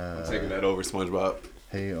Monsters. I'm taking that over SpongeBob.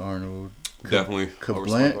 Hey Arnold. Definitely over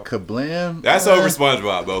Kablam. SpongeBob. Kablam. That's over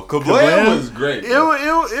SpongeBob, bro. Kablam was great. It bro.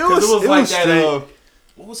 was like straight. that.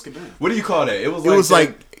 What was Kabam? What do you call that? It was It was that,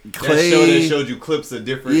 like that clay. show that showed you clips of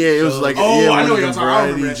different. Yeah, it was shows. like Oh, yeah, I one know of what them y'all talking- I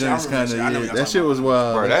remember variety that shit. I joints remember kind that shit. I know of. what Yeah, y'all that talking shit was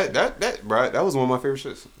wild. Bro, that was one of my favorite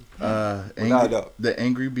shits. Without a doubt. The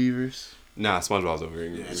Angry Beavers. Nah, SpongeBob's over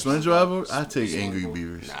Angry Beavers. SpongeBob. I take Angry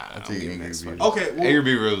Beavers. Nah, I I'm take giving Angry that Beavers. SpongeBob. Okay. Well, Angry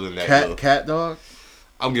Beavers was in that. Cat Dog.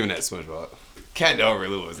 I'm giving that SpongeBob. Cat Dog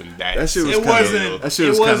really wasn't that. That shit was It kind wasn't- of. That shit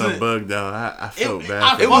was kind of wasn't- bugged out. I felt bad.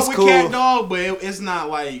 I for It him. was fuck cool. with Cat Dog, but it's not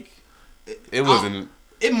like. It wasn't.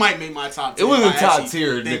 It might make my top. 10 It wasn't if I top actually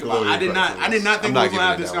tier think about it. Nickelodeon. I did not think I'm we not was gonna giving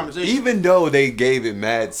have it this that one. conversation. Even though they gave it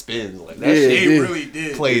mad spins, like that Yeah, shit They did. really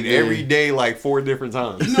did. played It did. every day like 4 different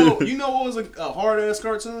times. You know what was a hard ass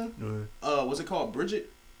cartoon? Was it called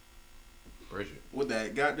Bridget? Bridget. With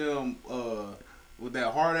that goddamn with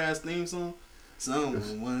that hard ass theme song.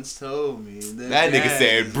 Someone once told me That nigga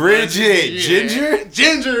said Bridget, Ginger.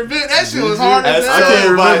 Ginger, bitch. That shit was hard as I hell. can't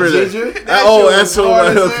remember that. Ginger. That Oh, shit that's was so hard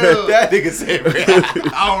as okay. hell. That nigga said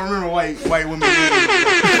Bridget. I don't remember white women. doing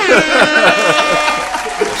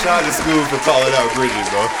Shout out to school for calling out Bridget,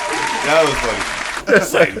 bro. That was funny.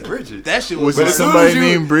 That's like Bridget. That shit Was was. it somebody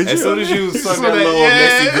named Bridget? As soon as you sung that that- little yeah.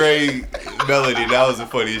 Messy Gray melody, that was the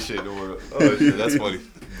funniest shit in the world. Oh shit, that's funny.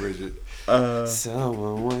 Bridget.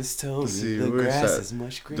 Someone once told me the grass is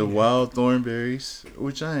much greener. The Wild Thornberries,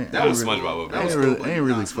 which I ain't. That I was really- SpongeBob over I ain't there. really, That was I ain't cool,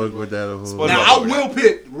 really but fuck nah, with that a whole. SpongeBob. Now I will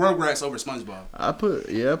pick Rugrats over SpongeBob. I put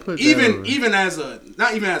that Even over. as a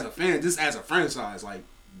not even as a fan, just as a franchise, like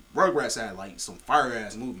Rugrats had like some fire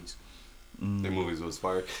ass movies. The movies was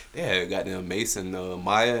fire. They had goddamn Mason,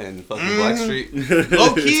 Maya, and fucking Blackstreet.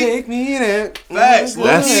 Low key, Take me there. facts. Low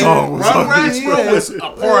That key, song was Rugrats bro was a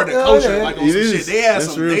part of the culture. Like on It some is. shit, they had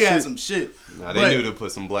That's some. real They had shit. some shit. Nah, they But knew to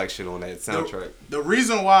put some black shit on that soundtrack. The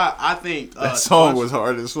reason why I think That song was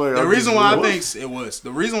hard as fuck. The reason why I think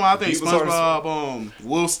Beat was hard as SpongeBob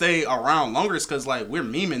will stay around longer is because like we're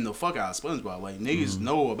memeing the fuck out of SpongeBob. Like niggas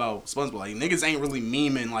know about SpongeBob. Like niggas ain't really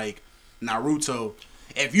memeing like Naruto.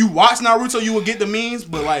 If you watch Naruto, you will get the memes.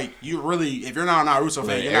 But like you really, if you're not a Naruto fan,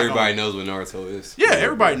 Like, you're not everybody gonna, knows what Naruto is. yeah,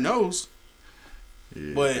 everybody knows.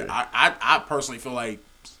 Yeah. But I personally feel like,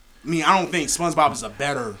 I don't think SpongeBob is a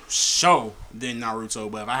better show than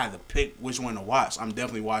Naruto. But if I had to pick which one to watch, I'm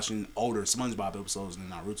definitely watching older SpongeBob episodes than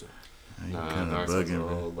Naruto. You Nah, kind of Naruto's a bugging, bro.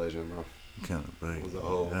 whole legend, bro. Kind of It was a bugging.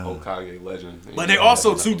 whole Hokage legend. But they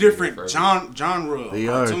also He's two not gonna be different there genre They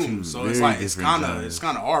are cartoons. two So it's very like it's different kind genres.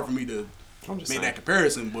 of hard for me to I'm just make saying. that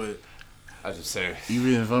comparison. But I just say.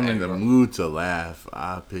 Even if I'm in the bro. mood to laugh,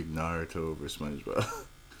 I pick Naruto over SpongeBob.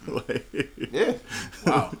 Like, Yeah.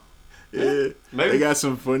 wow, Yeah, Maybe. they got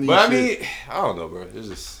some funny. But shit. I mean, I don't know, bro. It's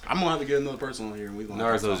just I'm gonna have to get another person on here, and we gonna.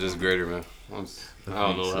 Naruto's just greater, man. I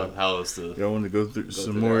don't know how else to. Y'all want to go through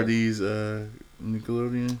some more of these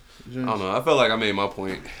Nickelodeon? I don't know. I felt like I made my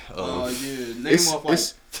point. Yeah, name It's off like.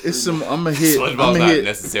 it's some. I'm gonna hit. SpongeBob's not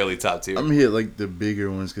necessarily top tier. I'm gonna hit like the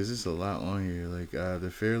bigger ones because it's a lot on here. Like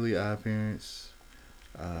the Fairly Odd Parents.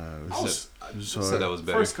 I said that was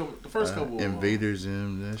better. The first couple. Invader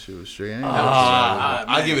Zim. That shit was straight.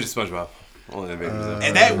 I'll give it to SpongeBob. Only Invader Zim.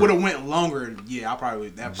 And that would have went longer. Yeah, that probably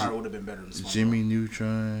would have been better than SpongeBob. Jimmy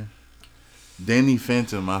Neutron. Danny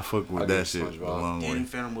Phantom, I fuck with that shit a long way. Danny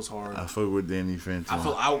Phantom was hard. I fuck with Danny Phantom.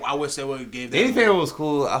 I wish they would have gave that. Danny Phantom was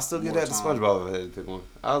cool. I'll still give that to SpongeBob if I had to pick one.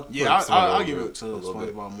 I'll give it to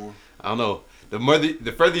SpongeBob more. I don't know.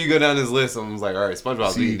 The further you go down this list, I'm just like, all right,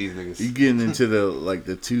 SpongeBob's beating these niggas. You getting into the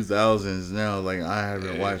 2000s now? Like I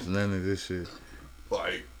haven't watched none of this shit.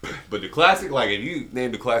 Like, but the classic, like if you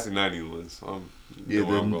name the classic '90s ones, the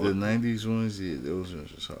 '90s ones, those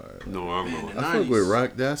ones was hard. No, I'm wrong. I fuck with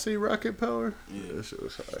Rock. Did I say Rocket Power? Yeah, that shit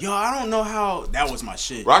was hard. Yo, I don't know how that was my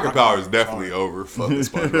shit. Rocket Power is definitely over. Fucking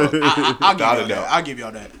SpongeBob. I'll give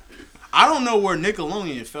y'all that. I don't know where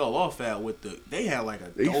Nickelodeon fell off at with they had like a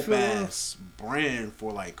dope ass brand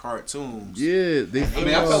for like cartoons. Yeah, I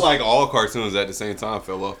felt like all cartoons at the same time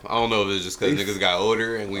fell off. I don't know if it's just because niggas got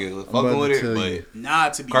older and we fucking with it,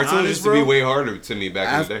 but to be cartoons honest, used to be way harder to me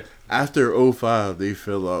back in the day. After 2005, they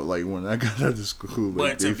fell off. Like when I got out of school,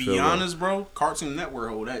 but to be honest, bro, Cartoon Network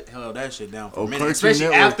held that shit down for a minute. Cartoon Especially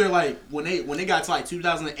Network. after like when they got to like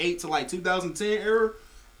 2008 to like 2010 era.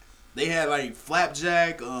 They had like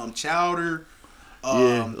Flapjack, Chowder,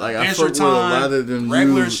 like I Adventure fuck with a lot of them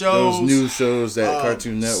regular shows, those new shows that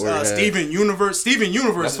Cartoon Network had. Steven Universe.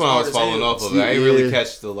 That's why I was falling off of it. I ain't really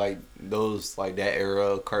catch the those that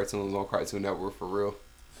era cartoons on Cartoon Network for real.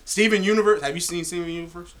 Steven Universe. Have you seen Steven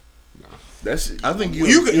Universe? No. I think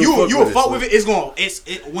you'll fuck with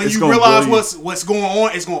it. When you realize what's going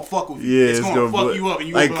on, it's gonna fuck with you. Yeah, it's gonna fuck you up, and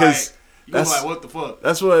you like, be like. Like, what the fuck?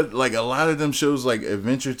 That's what, like, a lot of them shows, like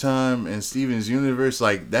Adventure Time and Steven's Universe,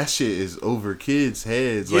 like, that shit is over kids'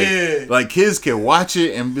 heads. Like, like kids can watch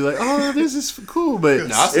it and be like, oh, this is cool. But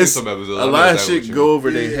it's a lot of shit go over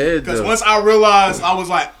their head, because once I realized, I was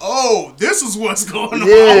like, oh, this is what's going on.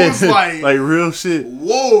 Yeah. I was like real shit.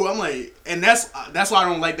 Whoa. I'm like, and that's why I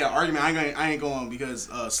don't like that argument. I ain't going because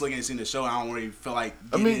Slick ain't seen the show. I don't really feel like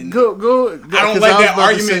go. I don't like that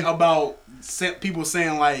argument about people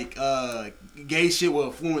saying like gay shit will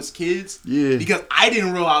influence kids. Yeah. Because I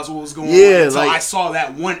didn't realize what was going on until I saw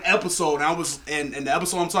that one episode. And the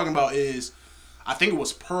episode I'm talking about is, I think it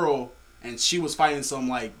was Pearl, and she was fighting some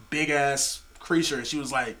like big ass creature, and she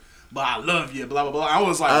was like, "But I love you," blah blah blah. I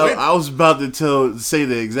was like, I was about to say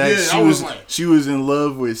the exact. Yeah, she was in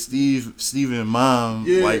love with Steven's mom,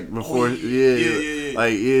 like before. But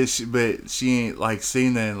she ain't like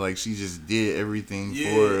saying that. Like she just did everything for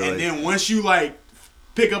her. And then once you like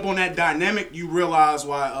pick up on that dynamic, you realize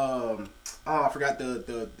why. I forgot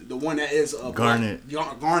the one that is Garnet.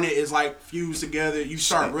 Garnet is like fused together. You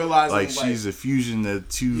start realizing like she's a fusion of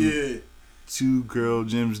two girl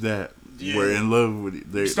gems that were in love with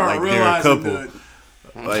it. They're a couple.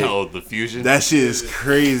 The fusion. That shit is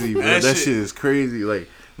crazy, bro. That shit is crazy. Like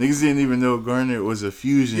niggas didn't even know Garnet was a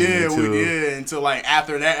fusion. Until like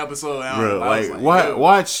after that episode.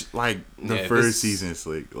 Watch like the first season,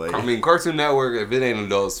 Slick. Like I mean, Cartoon Network. If it ain't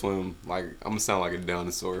Adult Swim, like I'm gonna sound like a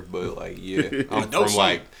dinosaur, but like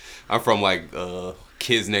I'm from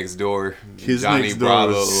Kids Next Door, Johnny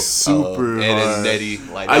Bravo, super Ed hard. and Nettie.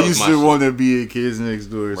 Like I used to want to be a Kids Next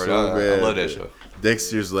Door so bad. I love that show.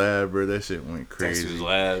 Dexter's Lab, bro. That shit went crazy. Dexter's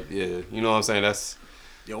Lab, yeah. You know what I'm saying? That's.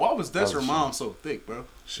 Yo, why was Dexter's mom so thick, bro?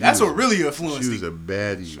 That's what really influenced. She was a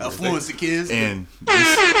baddie. Influenced the kids. And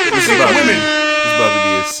this is about to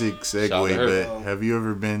be a sick segue, but have you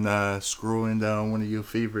ever been scrolling down one of your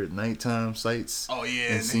favorite nighttime sites? Oh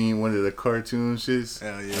yeah. And seen one of the cartoon shits?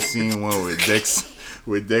 Hell yeah. I seen one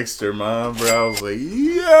with Dexter mom, bro. I was like,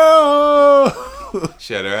 yo.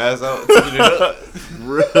 She had her ass out. It up.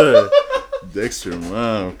 Bruh. Dexter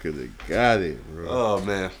mom could have got it, bro. Oh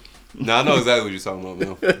man. No, I know exactly what you're talking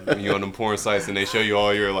about, man. When you're on them porn sites and they show you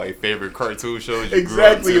all your like favorite cartoon shows.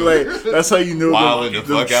 Exactly, like that's how you know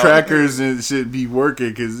the trackers and shit be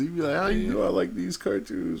working, because you be like, how you know I like these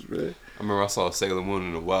cartoons, bro? I remember I saw Sailor Moon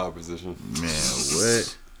in a wild position. Man,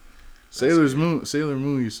 what? Sailor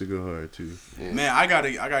Moon used to go hard too. Yeah. Man, I gotta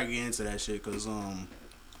get into that shit because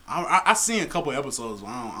I seen a couple episodes, but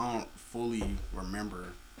I don't fully remember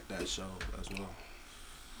that show as well.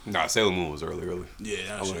 Nah, Sailor Moon was early.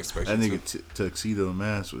 Yeah, I wouldn't expect that nigga Tuxedo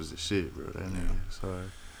Mask was the shit, bro. That nigga was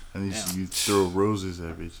hard. And you throw roses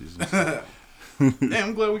at bitches. Damn,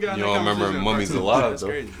 I'm glad we got. You don't remember Mummies Alive though?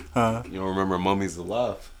 Crazy. Huh? You don't remember Mummies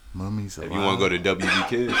Alive? Mummies Alive. If you want to go to WB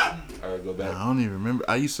Kids, all right, go back. I don't even remember.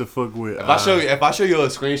 I used to fuck with. If I show you a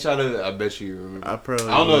screenshot of it, I bet you remember. I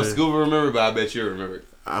don't know if Scuba remember, but I bet you remember.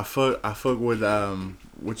 I fuck with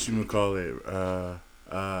what you call it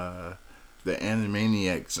the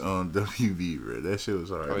Animaniacs on WB, bro. That shit was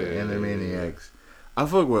hard. The Animaniacs. I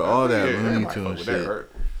fuck with all that Looney Tunes shit. I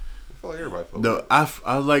feel like everybody fuck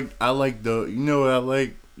with I like the, you know what I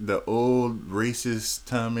like? The old racist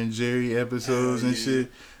Tom and Jerry episodes and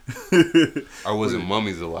shit. Or was it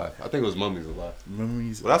Mummies Alive? I think it was Mummies Alive.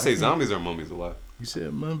 Mummies. Would I say zombies or mummies alive? You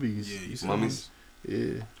said mummies. Yeah, you said mummies.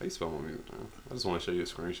 Yeah. How you spell mummies? I just want to show you a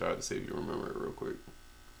screenshot to see if you remember it real quick.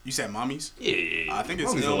 You said mummies? Yeah. I think it's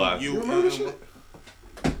Mummies Alive. You remember this shit?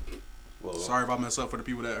 Sorry if I mess up for the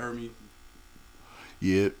people that heard me.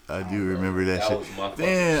 Yep, I do remember that shit.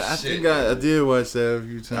 Damn, I think I did watch that a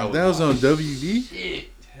few times. That was on WB? Shit.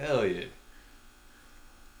 Hell yeah.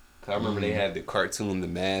 I remember they had the cartoon The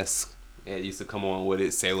Mask. It used to come on with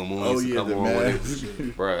it. Sailor Moon used to come on with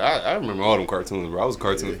it. Bro, I remember all them cartoons, bro. I was a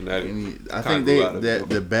cartoon fanatic. I think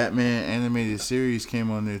the Batman animated series came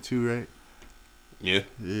on there too, right? Yeah.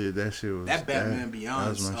 Yeah, that shit was... That Batman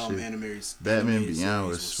Beyond animated Batman Beyond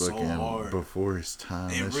was fucking so before its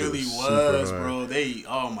time. It really was, bro.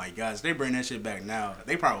 Oh my gosh. They bring that shit back now.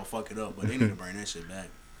 They probably will fuck it up, but they need to bring that shit back.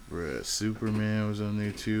 Bruh, Superman was on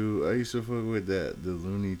there too. I used to fuck with the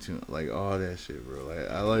Looney Tunes, like all that shit, bro. Like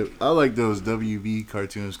I like those WB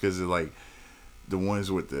cartoons because they're like the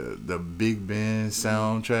ones with the big band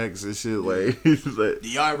soundtracks and shit. Like, do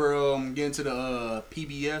y'all ever get into the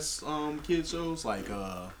PBS kid shows like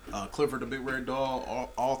Clifford the Big Red Dog,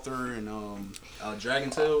 Arthur, and Dragon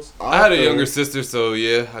Tales? I had a younger sister, so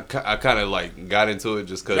yeah, I kind of like got into it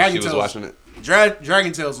just because she was watching it.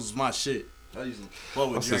 Dragon Tales was my shit. I used to fuck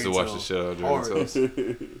with my sister watched the show Dragon Tales.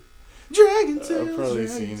 Dragon Tales. I've probably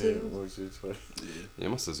seen it once or twice. Yeah,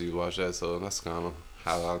 my sister used to watch that, so that's kind of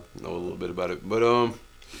how I know a little bit about it. But all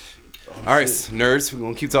right, nerds, we're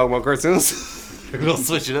gonna keep talking about cartoons. We're gonna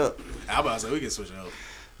switch it up. I about to say we can switch it up.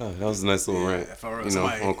 Oh, that was a nice little rant.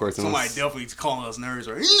 On cartoons. Somebody definitely calling us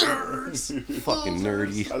nerds, right? Nerds. Fucking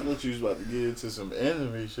nerdy. I thought you was about to get into some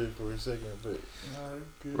anime shit for a second, but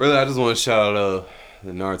really, I just want to shout out the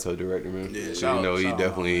Naruto director, man. Yeah, shout out. He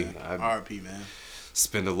definitely RP, man.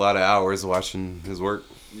 Spend a lot of hours watching his work.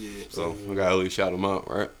 Yeah. So we gotta at least shout him out,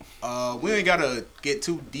 right? We ain't gotta get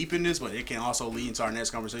too deep in this, but it can also lead into our next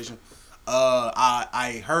conversation.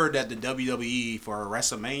 I heard that the WWE for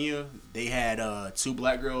WrestleMania they had 2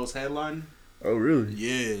 black girls headlining. Oh really?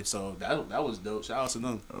 Yeah, so that was dope. Shout out to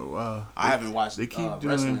them. Oh wow. I haven't watched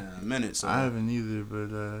wrestling in a minute. So I haven't either,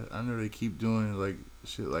 but I know they keep doing like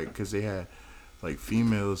shit like because they had like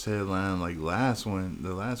females headline like the last one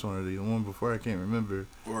or the one before I can't remember.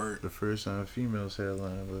 Or the first time females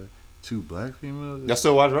headline, but 2 black females. Y'all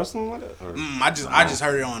still watch wrestling like that? I just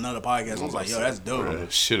heard it on another podcast. I was like, yo, that's dope. I don't know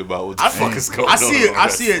shit about what the fuck is going on. I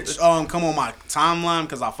see it come on my timeline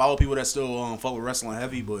because I follow people that still fuck with wrestling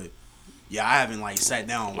heavy, but yeah, I haven't like sat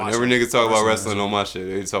down and watched. Whenever niggas talk about wrestling on my shit,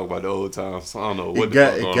 they talk about the old times. I don't know what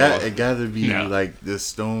it got to be like the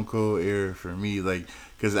Stone Cold era for me, like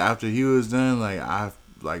because after he was done, I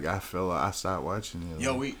stopped watching it.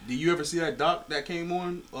 Yo, did you ever see that doc that came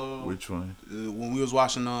on? Which one? When we was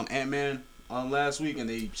watching Ant-Man last week, and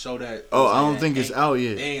they showed that. Oh, I don't think it's out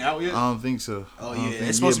yet. It ain't out yet. I don't think so. Oh yeah,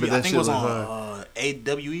 it's supposed to be. I think it was on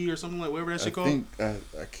AWE or something like whatever that shit called. I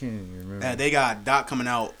can't even remember. They got a doc coming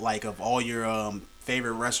out like of all your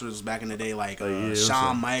favorite wrestlers back in the day, like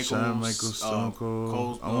Shawn Michaels, Stone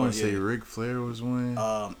Cold. I want to say Ric Flair was one.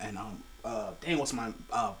 Dang, what's my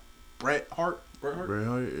Bret Hart? Bret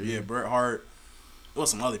Hart? Yeah, Bret Hart. There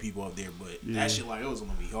was some other people up there, but that shit, like, it was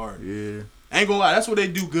gonna be hard. Yeah. I ain't gonna lie, that's what they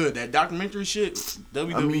do good. That documentary shit,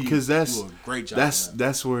 WWE I mean, because do a great job.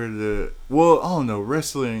 That's where I don't know,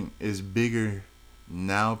 wrestling is bigger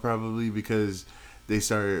now probably because they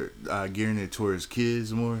started gearing it towards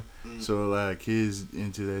kids more. So a lot of kids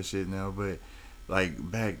into that shit now, but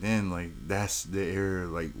like back then, like that's the era,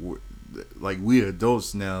 like we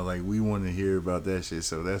adults now, like we want to hear about that shit,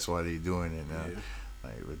 so that's why they doing it now. Yeah.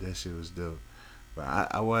 Like, but that shit was dope. But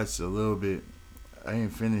I watched a little bit. I didn't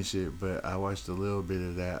finish it, but I watched a little bit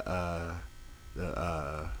of that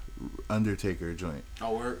the Undertaker joint.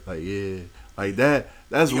 Oh, word. Like yeah, like that.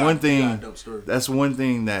 That's one thing. That's one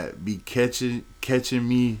thing that be catching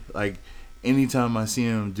me. Like anytime I see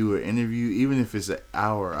him do an interview, even if it's an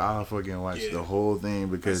hour, I'll fucking watch the whole thing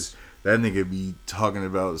because that nigga be talking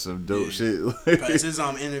about some dope shit. Because his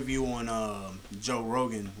interview on Joe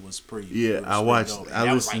Rogan was pretty. Yeah, I watched. Dope. I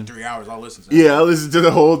that listened. was like 3 hours. I listened to. Yeah, I listened to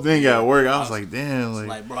the whole thing at work. I was like, damn,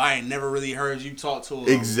 like, bro, I ain't never really heard you talk to a long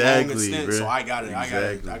extent, bro. so I got it.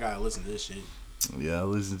 Exactly. I gotta listen to this shit. Yeah, I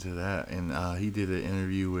listened to that, and he did an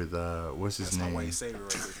interview with what's his name? That's my way to save it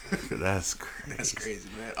right there. That's crazy. That's crazy,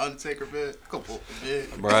 man. Undertaker, man. Come on, man.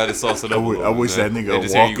 Bro, I just sauce it up. I wish that nigga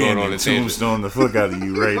walk in and tombstone the fuck out of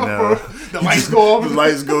you right now. The lights go off. The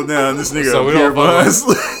lights go down. This nigga So up we here don't behind fuck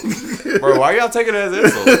us. Bro, why y'all taking it as an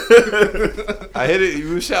insult? I hit it.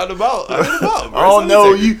 You was shouting about. I hit it about. Oh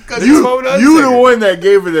no, you the one that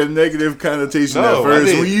gave it a negative connotation at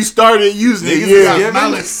first. When you started using it,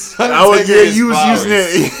 you was using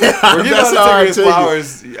it. We're giving Undertaker his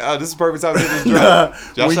flowers. This is perfect time to hit this drop.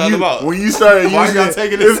 Y'all shout him out. When you started using it,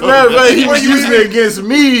 as a matter of fact, he was using it against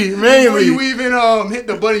me mainly. Before you even hit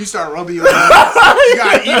the button, you start rubbing your hands. You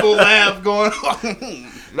got an evil laugh going on.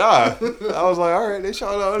 Nah, I was like, all right, they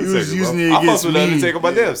shot out Undertaker. He was using it I against fuss with me. Undertaker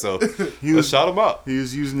by damn, so let's shout him out. He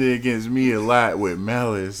was using it against me a lot with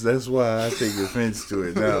malice. That's why I take offense to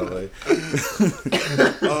it now. Like,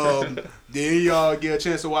 did y'all get a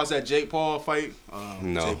chance to watch that Jake Paul fight?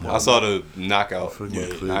 No, I saw the knockout. But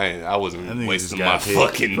I wasn't wasting my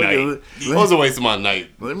fucking night. I wasn't wasting my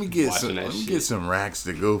night. Let me get some racks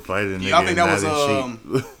to go fight a nigga. I think that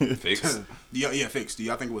was fixed. Yeah, fixed. Do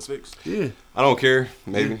y'all think it was fixed? Yeah. I don't care.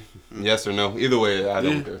 Maybe yes or no. Either way, I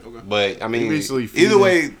don't care. Okay. But I mean, either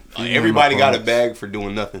way, everybody got a bag for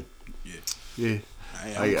doing nothing. Yeah.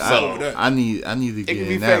 I need to get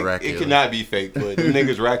in that racket. It cannot be fake, but the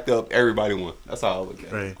niggas racked up. Everybody won. That's how I look at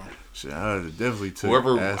it. Right. Shit, I would have definitely took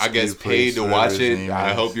whoever I guess paid to watch it.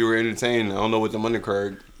 I hope you were entertained. I don't know what the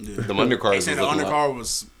undercard. The undercard. They said the undercard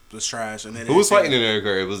was trash. And then who was fighting in the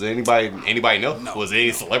undercard? Was it anybody know? No, was it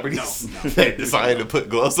any celebrities that decided to put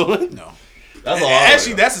gloves on? No. That's all.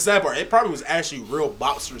 Actually, that's the sad part. It probably was actually real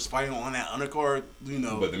boxers fighting on that undercard.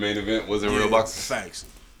 But the main event wasn't real boxers. Facts.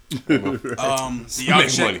 Do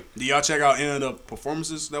y'all check out any of the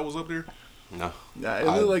performances that was up there? No. It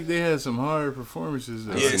looked like they had some hard performances.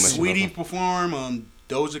 Yeah, Sweetie perform,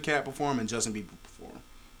 Doja Cat perform, and Justin Bieber perform.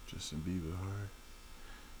 Justin Bieber hard.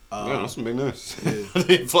 That's some big news. Yeah. I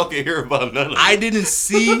didn't fucking hear about none of it. I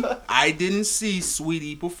didn't see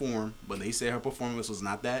Sweetie perform, but they said her performance was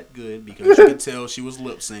not that good because you could tell she was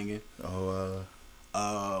lip singing. Hey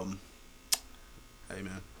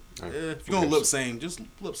man. If you're gonna lip sing, just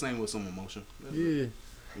lip sing with some emotion. Yeah.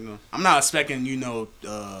 I'm not expecting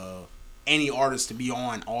any artist to be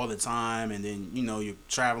on all the time, and then you're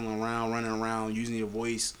traveling around, running around, using your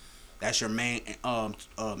voice. That's your main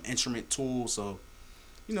instrument tool. So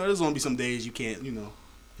there's gonna be some days you can't hit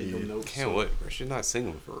them notes. Can't wait, bro. She's not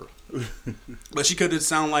singing for real. But she could have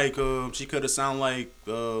sound like I'm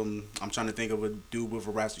trying to think of a dude with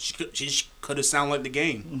a rap. She could have sound like The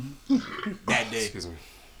Game that day. Excuse me.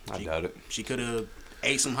 I doubt it. She could have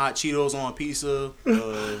ate some hot Cheetos on a pizza.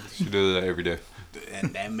 She does that every day.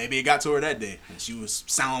 And maybe it got to her that day. And she was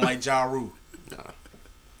sounding like Ja Rule.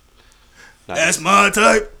 That's my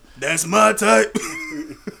type. That's my type.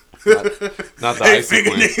 Not the icy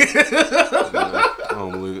queen. I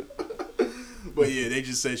don't believe it. But yeah, they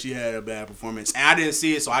just said she had a bad performance. And I didn't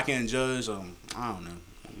see it, so I can't judge. I don't know.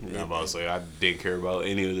 Yeah, I'm about to say I didn't care about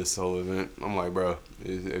any of this whole event. I'm like, bro,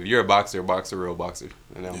 if you're a boxer, real boxer,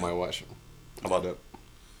 and I might watch him. How about that?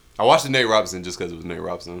 I watched the Nate Robinson just because it was Nate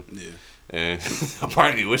Robinson. Yeah. And I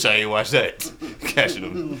probably wish I ain't watched that,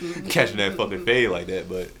 catching that fucking fade like that.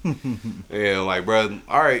 But yeah, like, bro,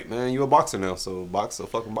 all right, man, you a boxer now, so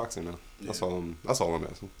fucking boxer now. That's all I'm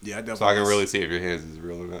asking. Yeah, I definitely. So I can really see if your hands is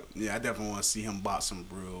real or not. Yeah, I definitely want to see him box some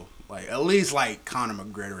real, like at least like Conor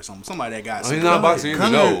McGregor or something. Somebody that got. He's not boxing.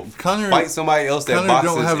 Conor fight somebody else that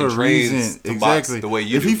boxes don't have and a trains reason. to Exactly. box the way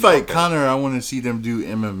you if do. he fight Conor, I want to see them do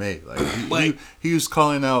MMA. Like he was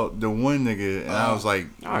calling out the one nigga, and I was like,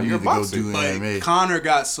 you need to go do MMA. Conor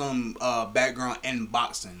got some background in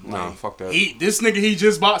boxing. Nah, fuck that. This nigga he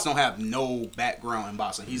just boxed don't have no background in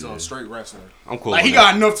boxing. He's a straight wrestler. I'm cool. Like he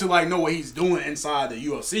got enough to like know what he's doing inside the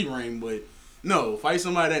UFC ring, but no, fight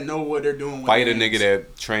somebody that know what they're doing. Fight a nigga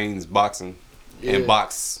that trains boxing and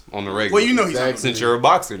box on the regular. Well, he's since you're a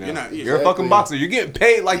boxer now. You're a fucking boxer. You're getting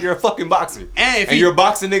paid like you're a fucking boxer. And you're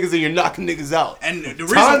boxing niggas and you're knocking niggas out. And the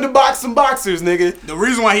reason, time to box some boxers, nigga. The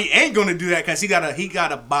reason why he ain't gonna do that because he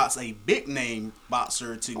gotta box a big name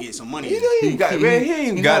boxer to get some money. He ain't got a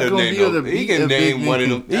name. He can name one of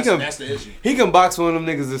them. That's the issue. He can box one of them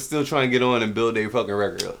niggas that's still trying to get on and build their fucking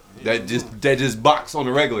record up. that just box on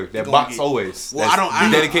the regular. That box always. Well, I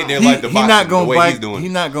dedicate their life to boxing the way he's doing.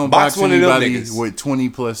 He's not gonna box one of them anybody niggas with 20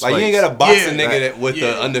 plus like fights. you ain't got to box a nigga that with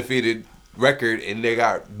the undefeated record and they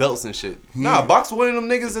got belts and shit. Nah, box one of them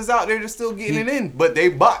niggas that's out there that's still getting it in, but they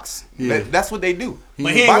box. That's what they do.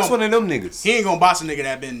 But he box one of them niggas. He ain't gonna box a nigga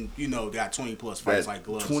that been, got 20 plus fights like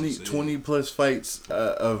gloves. 20 plus fights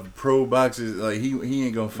of pro boxers. Like he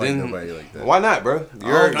ain't gonna fight nobody like that. Why not, bro?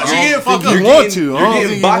 You're getting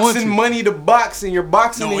boxing money to box, and you're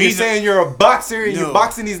boxing, and you're saying you're a boxer, and you're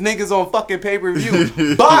boxing these niggas on fucking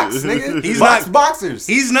pay-per-view. Box, nigga. He's not boxers.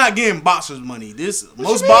 He's not getting boxers money.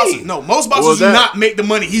 Most boxers do not make the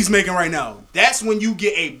money he's making right now. That's when you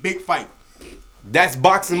get a big fight. That's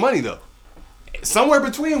boxing money though. Somewhere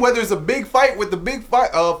between, whether it's a big fight with the big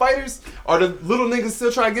fighters or the little niggas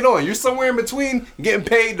still trying to get on. You're somewhere in between getting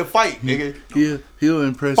paid to fight, nigga. He'll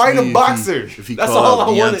impress fight me a boxer. If he That's called all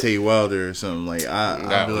I Deontay Wilder or something. Like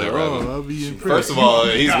I'll be like, I'll be impressed. First of all,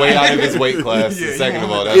 he's way out of his weight class. Second of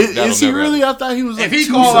all, is he really? I thought he was like if he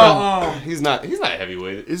called out, he's not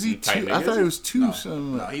heavyweight. Is he two? I thought it was two.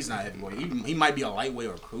 Something. No, he's not heavyweight. He might be a lightweight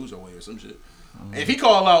or a cruiserweight or some shit. If he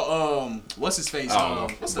call out, what's his face?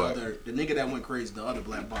 What's the other? The nigga that went crazy, the other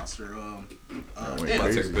black boxer.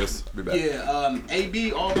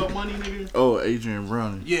 AB, all the money, nigga. Oh, Adrian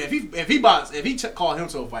Broner. Yeah, if he call him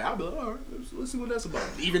to a fight, I'll be like, all right, let's see what that's about.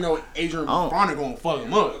 Even though Adrian Broner gonna fuck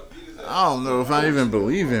him up. I don't know if I even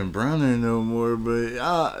believe in Broner no more, but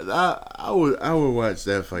I would watch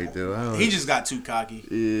that fight though. He just got too cocky.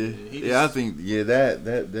 I think that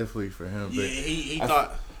definitely for him. But he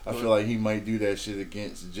thought. I feel like he might do that shit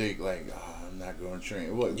against Jake. Like, I'm not going to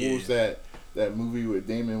train. What was that movie with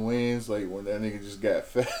Damon Wayans? Like when that nigga just got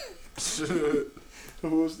fat.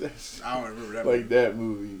 What was that shit? I don't remember that. Like that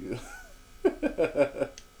movie. That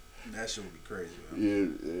shit would be crazy.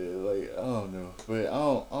 Man. Yeah, like I don't know, but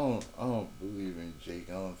I don't believe in Jake.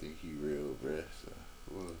 I don't think he real, bruh. So,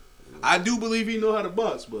 I do believe he know how to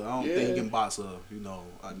box, but I don't think he can box a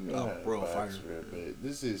pro fighter. But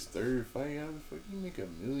this is his third fight. How the fuck you make $1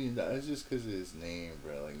 million? It's just because of his name,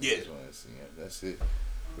 bro. Like, just want to see him. That's it.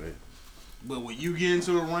 But would you get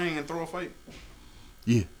into a ring and throw a fight?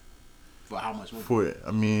 Yeah. For how much money? For it,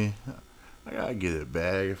 I mean, I gotta get a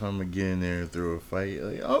bag if I'm gonna get in there and throw a fight.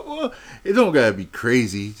 Like, it don't gotta be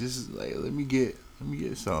crazy. Just like let me get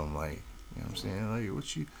something. Like, you know what I'm saying? Like,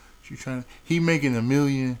 what you trying to? He making $1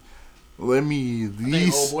 million. Let me at least. I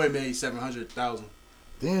think old boy made 700,000.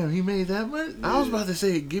 Damn, he made that much? Yeah. I was about to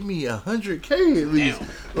say, give me 100K at least. Damn.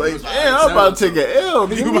 Like, damn, I'm about to take an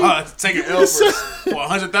L. You about to take an L for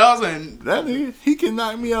 100,000? That nigga, he can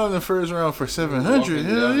knock me out in the first round for 700.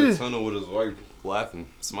 Hell yeah. The tunnel with his wife laughing,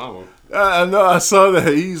 smiling. I know, I saw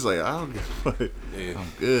that. He's like, I don't give a fuck. Yeah. I'm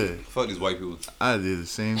good. Fuck these white people. I did the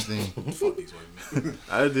same thing. Fuck these white people.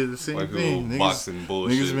 I did the same white thing. Niggas, boxing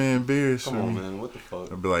bullshit. Niggas been embarrassed. Come on, man. What the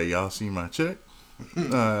fuck? I'd be like, y'all see my check?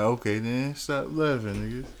 Okay, then. Stop laughing,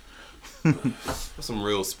 niggas. What's some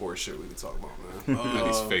real sports shit we can talk about, man? Not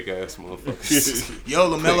these fake ass motherfuckers. Yo,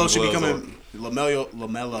 LaMelo should be coming.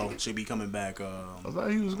 LaMelo should be coming back. I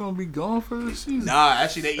thought he was gonna be gone for the season. Nah,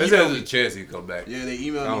 actually they emailed me. There's a chance he can come back. Yeah, they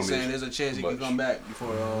emailed me saying there's a chance he can come back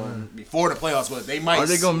before the playoffs. But they might. Are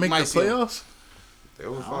they gonna make the playoffs? They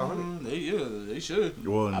over 500. They should.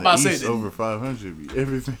 Well, in the East, over 500 be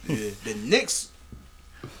everything. Yeah, the Knicks.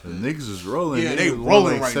 The niggas is rolling. Yeah, they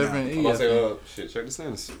rolling like right 7, now. 8. Shit, check the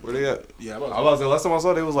standings. Where they at? Yeah, I was about to say, last time I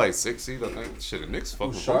saw they was like 6 seed. I think shit, the Knicks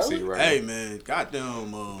fucking 4 seed right Hey now. man,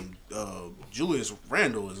 goddamn, Julius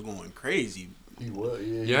Randle is going crazy. He was,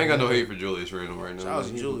 yeah. I ain't got no hate for Julius Randle right now. Shout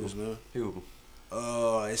out to Julius, man. He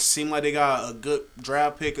it seemed like they got a good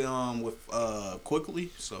draft pick with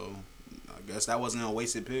quickly, so I guess that wasn't a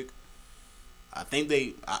wasted pick. I think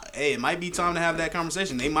it might be time to have that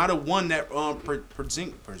conversation. They might have won that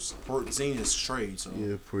Porzingis trade. So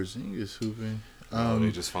yeah, Porzingis hooping.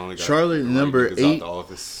 They just finally got Charlotte number 8 out the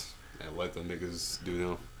office and let them niggas do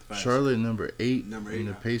them. Charlotte number 8. And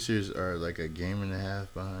the Pacers are like a game and a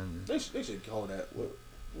half behind them. They should call that.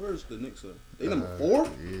 Where's the Knicks? They number 4.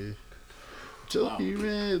 Yeah. Jockey,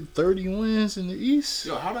 man, 30 wins in the East.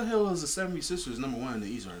 Yo, how the hell is the 76ers number 1 in the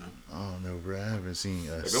East right now? I don't know, bro. I haven't seen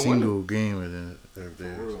a single game with them.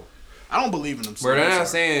 I don't believe in them. But they're not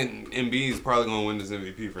saying Embiid's probably going to win this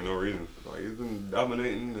MVP for no reason. Like, he's been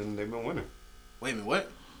dominating and they've been winning. Wait a minute, what?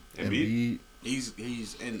 Embiid? He's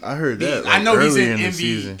in. I heard that. I know he's in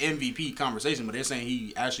MVP conversation, but they're saying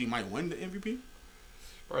he actually might win the MVP.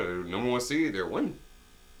 Probably the number 1 seed. They're winning.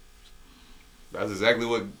 That's exactly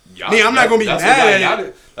what. I'm not gonna be mad at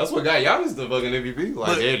it. That's what got Giannis the fucking MVP.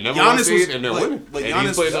 Like they never Giannis won seed and they're winning. But and Giannis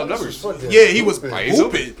he's putting up numbers. Yeah, he was Like, he's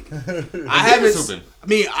hooping. hooping. I haven't. Hooping. I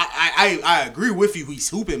mean, I agree with you. He's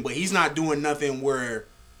hooping, but he's not doing nothing where,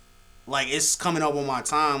 like, it's coming up on my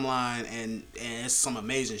timeline and it's some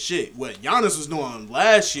amazing shit. What Giannis was doing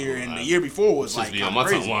last year and the year before was like Be on my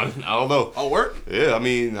crazy. timeline. I don't know. Oh, work? Yeah, I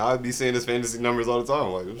mean, I'd be seeing his fantasy numbers all the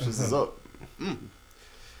time. Like, this shit is up.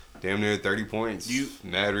 Damn near 30 points.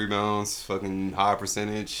 Mad rebounds, fucking high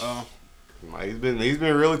percentage. Like, he's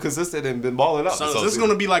been really consistent and been balling out. So is this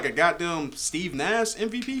gonna be like a goddamn Steve Nash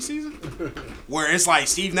MVP season? Where it's like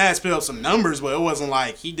Steve Nash put up some numbers, but it wasn't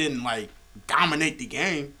like he didn't like dominate the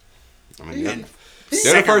game. I mean,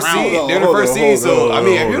 they're the first seed. They're the first seed. So I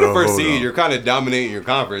mean, if you're the first seed, you're kind of dominating your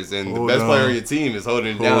conference, and the best player on your team is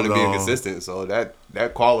holding it down and being consistent. So that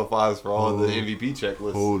qualifies for all the MVP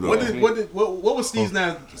checklists. What was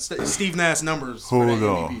Steve Nash numbers for the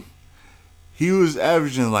MVP? He was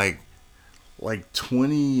averaging like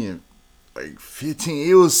 20 and like 15.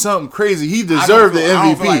 It was something crazy. He deserved the MVP. I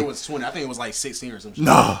don't feel like it was 20. I think it was like 16 or something.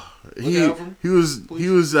 No, he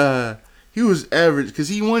was average because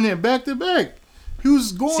he won it back to back. He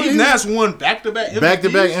was going. Steve Nash won back to back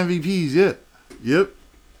MVPs. Yeah, yep.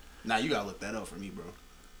 Nah, you gotta look that up for me, bro.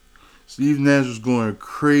 Steve Nash was going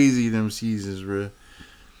crazy them seasons, bro.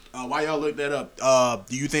 Why y'all look that up?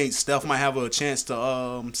 Do you think Steph might have a chance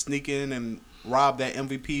to sneak in and rob that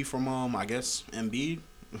MVP from I guess Embiid?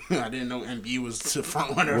 I didn't know Embiid was the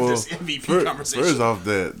front runner of this MVP conversation. First off,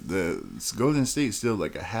 the Golden State's still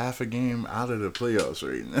like a half a game out of the playoffs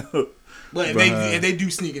right now. But if they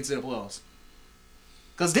do sneak into the playoffs.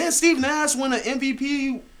 Because didn't Steve Nash win an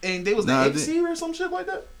MVP and they was the AC or some shit like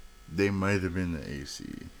that? They might have been the AC.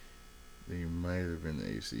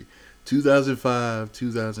 2005,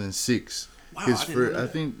 2006. Wow, I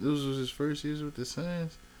think those was his first years with the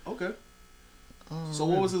Suns. Okay. So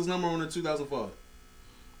what was his number on the 2005?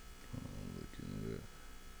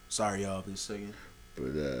 Sorry, y'all, for a second.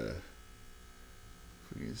 But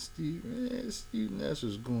Steve Nash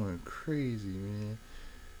was going crazy, man.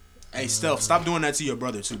 Hey, Steph, stop doing that to your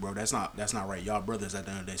brother too, bro. That's not right. Y'all brothers at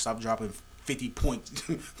the end of the day. Stop dropping 50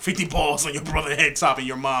 balls on your brother head top, and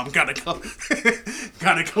your mom gotta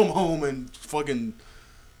come home and fucking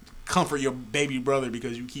comfort your baby brother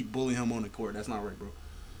because you keep bullying him on the court. That's not right, bro.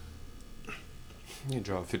 You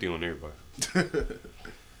drop 50 on everybody.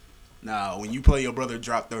 Nah, when you play your brother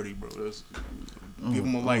drop 30, bro. Give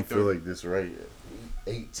him a light 30. I feel like this right.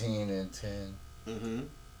 18 and 10. Mm-hmm.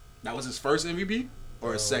 That was his first MVP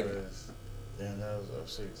or his second? Damn, that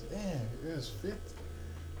was 06. Damn, it was 50.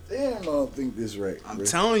 Damn, I don't think this right. I'm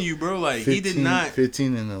telling you, bro. Like 15, he did not.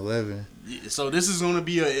 15 and 11. So this is gonna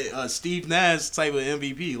be a Steve Nash type of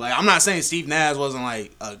MVP. Like I'm not saying Steve Nash wasn't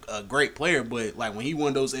like a great player, but like when he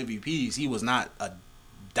won those MVPs, he was not a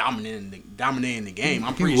dominating the game.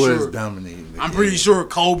 I'm pretty sure dominating. I'm pretty sure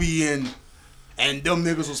Kobe and them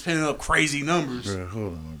niggas was pinning up crazy numbers. Bro,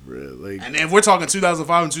 hold on, bro. Like, and if we're talking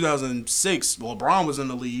 2005 and 2006, LeBron was in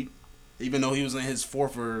the lead, even though he was in his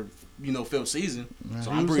fourth or fifth season. So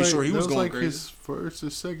I'm pretty sure he was going like crazy. His first or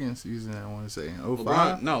second season, I want to say.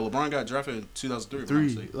 LeBron got drafted in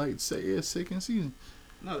 2003. Second season.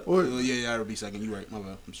 No, or it'll be second. You right, my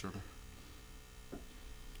bad. I'm sure.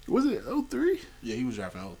 Was it 03? Yeah, he was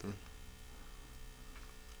drafted in 03.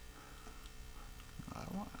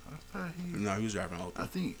 No, he was driving old. I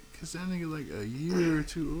think because that nigga like a year or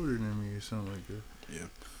two older than me or something like that. Yeah.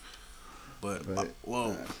 But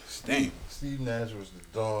dang. Steve Nash was the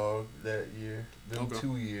dog that year. Them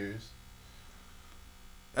 2 years.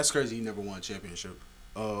 That's crazy. He never won a championship.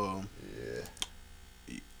 Yeah.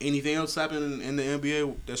 Anything else happened in the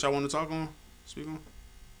NBA that y'all want to speak on?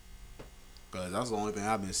 Because that's the only thing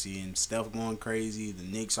I've been seeing. Steph going crazy. The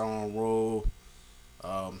Knicks are on a roll.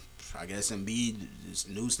 I guess Embiid, it's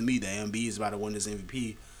news to me that Embiid is about to win this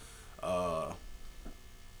MVP. I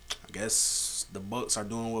guess the Bucks are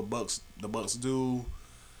doing what the Bucks do.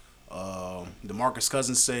 DeMarcus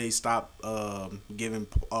Cousins say stop giving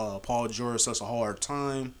Paul George such a hard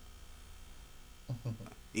time.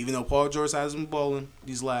 Even though Paul George hasn't been balling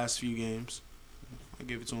these last few games. I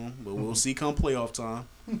give it to him. But we'll see come playoff time.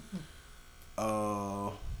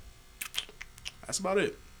 That's about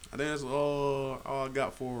it. I think that's all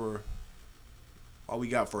we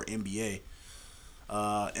got for NBA.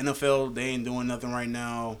 NFL, they ain't doing nothing right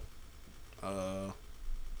now. I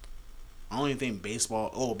don't even think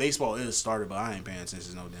baseball. Oh, baseball is started, but I ain't paying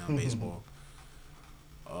attention to no damn baseball.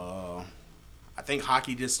 I think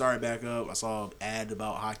hockey just started back up. I saw an ad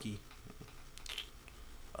about hockey.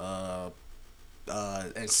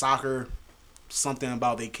 And soccer something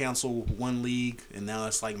about they canceled one league and now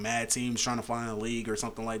it's like mad teams trying to find a league or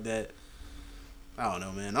something like that. I don't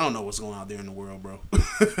know, man. I don't know what's going on out there in the world, bro.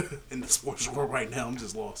 In the sports world right now, I'm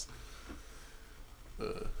just lost.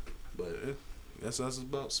 But I guess that's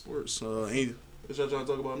about sports. What y'all trying to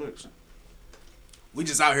talk about next? We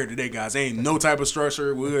just out here today, guys. Ain't no type of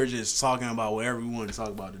structure. We are just talking about whatever we want to talk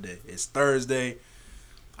about today. It's Thursday.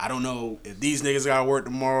 I don't know if these niggas gotta work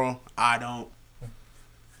tomorrow. I don't.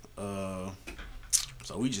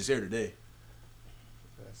 So we just here today.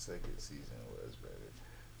 That second season was better.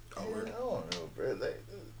 Oh, I don't know, bro. Like,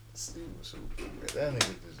 Steve was so good, bro. That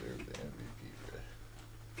nigga deserved the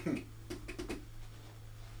MVP,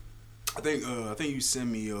 bro. I think you sent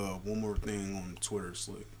me one more thing on Twitter,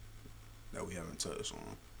 Slick, that we haven't touched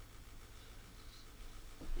on.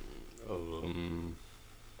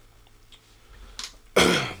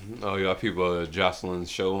 Oh, y'all people Jocelyn's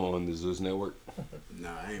show on the Zeus Network. Nah,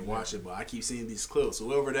 I ain't watch it, but I keep seeing these clips.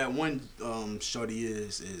 Whoever that one shorty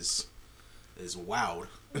is wild.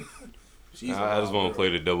 She's I just want to play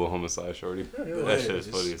the double homicide shorty. That shit is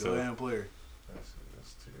funny as hell. Go ahead and play her.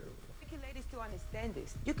 That's terrible. I want you ladies to understand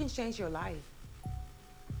this. You can change your life.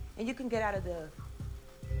 And you can get out of the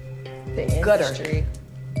gutter. Industry.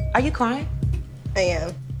 Are you crying? I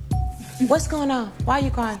am. What's going on? Why are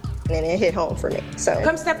you crying? And it hit home for me. So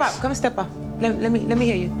Come step up. Come step up. Let me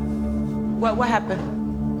hear you. What happened?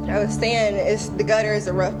 I was saying the gutter is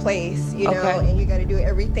a rough place, you know, Okay. and you got to do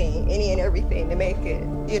everything, any and everything to make it,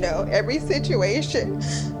 you know, every situation,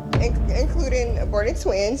 including aborting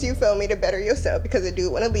twins, you feel me, to better yourself because I do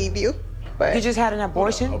want to leave you. But You just had an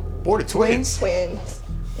abortion? Aborted twins. twins.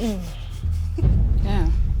 Yeah,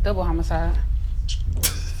 double homicide.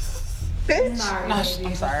 Bitch. No,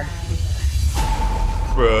 I'm sorry.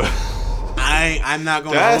 Bro, I'm not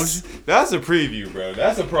gonna hold you. that's a preview, bro.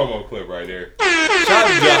 That's a promo clip right there. Shout out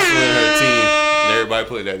to Jocelyn and her team and everybody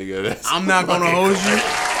put that together. That's I'm not gonna hold you.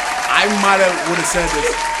 I might have would have said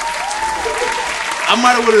this. I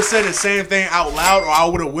might have would have said the same thing out loud, or I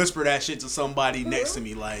would have whispered that shit to somebody next to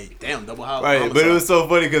me, like, "Damn, double homicide." Right, but it was so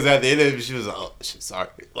funny because at the end of it, she was like, "Oh, shit, sorry."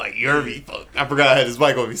 Like, you heard me. Fuck. I forgot I had this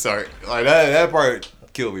mic on me. Sorry. Like that part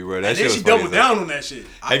killed me, bro. That And shit then was she funny doubled as hell. down on that shit.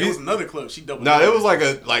 Have It you- was another clip. She doubled. No, down. it was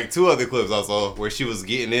like two other clips I saw where she was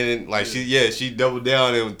getting in, like she doubled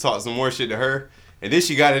down and talked some more shit to her, and then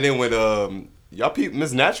she got it in with y'all people.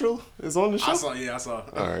 Miss Natural is on the show. I saw.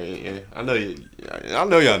 All right, yeah, I know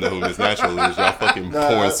y'all know who Miss Natural is. Y'all fucking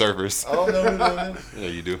porn surfers. I don't know who that is. Yeah,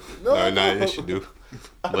 you do. No, Yes, you do.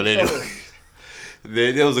 But anyway,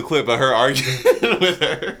 there was a clip of her arguing with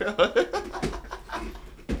her.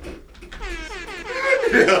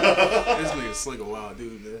 This nigga Slick a wild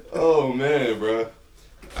dude, man. Oh man, bro.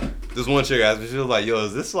 This one chick asked me, she was like, "Yo,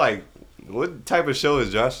 is this like, what type of show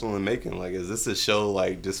is Jocelyn making? Like, is this a show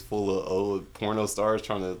like just full of old porno stars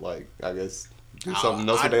trying to like, I guess, do something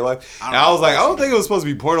else with their life?" And I was like, I don't think it was supposed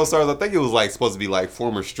to be porno stars. I think it was like supposed to be like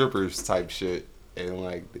former strippers type shit, and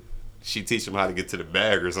like she teach them how to get to the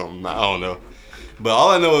bag or something. I don't know, but all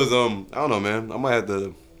I know is I don't know, man. I might have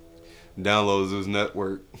to download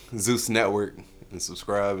Zeus Network. And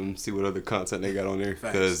subscribe and see what other content they got on there.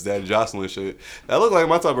 Because that Jocelyn shit, that look like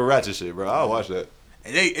my type of ratchet shit, bro. I'll watch that.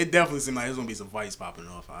 And it definitely seemed like there's gonna be some fights popping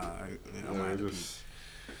off. I might have to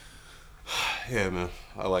Yeah, man.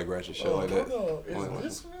 I like ratchet shit like that. Hold on. Is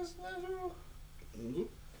this Miss Natural?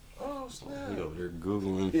 Oh, snap. You over there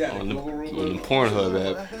Googling Yeah, on the Google.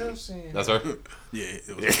 Pornhub I app. have seen That's her? Yeah,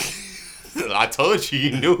 it was. I told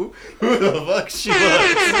you knew who the fuck she was.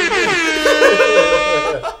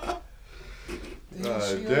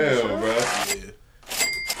 Damn, bro. Yeah.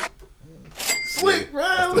 Slick, bro.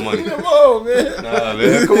 That's the money. Come on, man. Nah,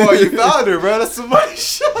 man. Come on, you found her, bro. That's the money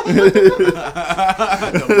shot.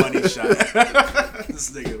 The money shot.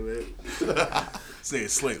 This nigga, man. This nigga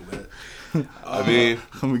Slick, man. I mean,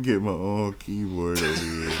 I'm gonna get my own keyboard over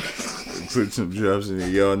here. Put some drops in there.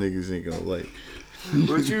 Y'all niggas ain't gonna like.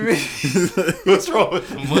 what you mean? What's wrong with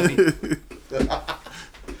the money?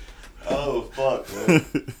 Oh, fuck, man.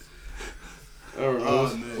 All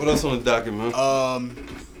right, man. what else on the docket, man?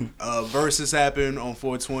 Versus happened on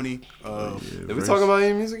 420. Did we talk about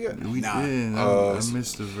any music yet? We Nah. did. I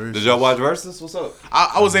missed the verse. Did y'all watch Versus? What's up?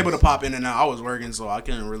 I was able to pop in and out. I was working, so I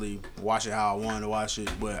couldn't really watch it how I wanted to watch it.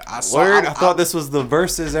 But I saw. Word? I thought this was the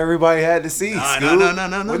Versus everybody had to see. Nah, Scoop.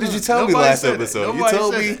 no. What did you tell me Nobody last said that. episode? You Nobody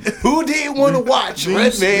told said me that. who didn't want to watch Redman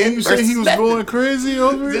Didn't you say versus he was Batman? going crazy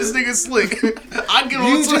over it? This nigga Slick. I get on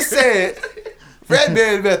You Twitter. just said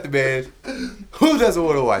Redman, Method Man. Who doesn't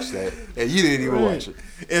want to watch that? And you didn't even watch it.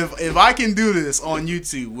 If I can do this on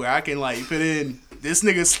YouTube where I can like put in This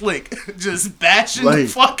nigga Slick just bashing the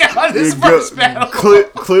fuck out of this first battle.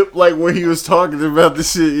 Clip like when he was talking about the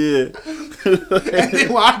shit, yeah. And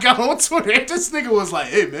then when I got on Twitter, this nigga was like,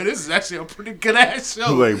 "Hey man, this is actually a pretty good ass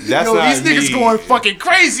show. Like, that's yo, not these niggas me. going fucking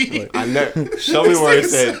crazy." I never show me where it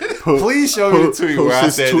said. Please show me the tweet where I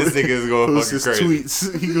said this nigga is going fucking crazy.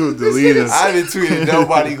 Tweets. He gonna delete us. I haven't tweeted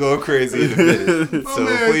nobody going crazy in a minute. So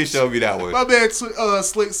please show me that one. My man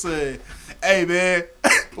Slick said, "Hey man,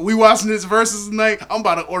 we watching this versus tonight. I'm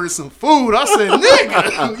about to order some food." I said,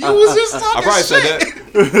 "Nigga, you was just talking I probably shit." said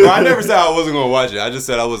that. Bro, I never said I wasn't gonna watch it. I just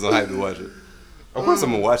said I wasn't hyped to watch it. Of course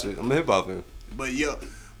I'm gonna watch it. I'm a hip hop fan. But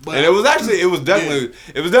and it was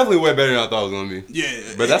definitely way better than I thought it was gonna be. Yeah,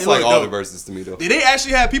 but that's like all the verses to me though. Did they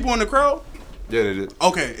actually have people in the crowd? Yeah, they did.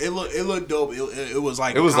 Okay, it looked dope. It was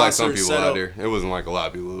like some people out there. It wasn't like a lot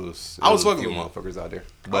of people. It was fucking a few motherfuckers out there.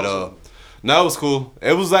 But no, it was cool.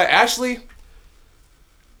 It was like actually,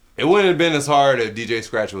 it wouldn't have been as hard if DJ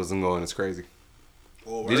Scratch wasn't going as crazy.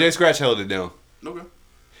 DJ Scratch held it down. Okay.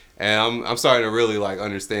 And I'm starting to really like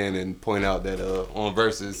understand and point out that on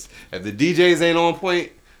verses, if the DJs ain't on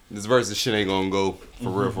point, this versus shit ain't gonna go for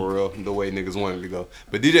real the way niggas wanted to go.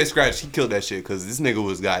 But DJ Scratch, he killed that shit because this nigga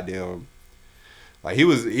was goddamn like he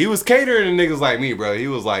was catering to niggas like me, bro. He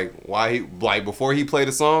was like before he played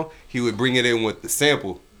a song, he would bring it in with the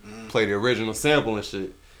sample, play the original sample and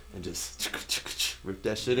shit, and just rip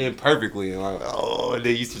that shit in perfectly. And like, and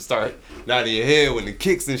then you should start nodding your head when the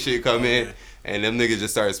kicks and shit come in. And them niggas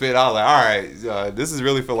just started spitting. I was like, all right, this is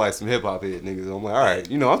really for like some hip hop head niggas. I'm like, all right,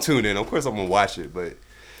 I'm tuned in. Of course I'm gonna watch it, but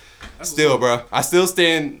still, bro, I still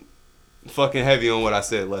stand fucking heavy on what I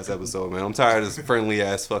said last episode, man. I'm tired of this friendly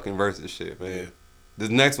ass fucking versus shit, man. Yeah. The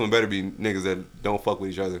next one better be niggas that don't fuck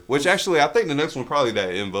with each other. Which actually, I think the next one probably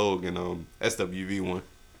that In Vogue and SWV one,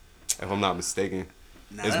 if I'm not mistaken.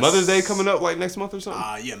 Is Mother's Day coming up like next month or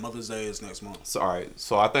something? Yeah, Mother's Day is next month. So, all right,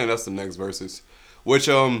 so I think that's the next versus. Which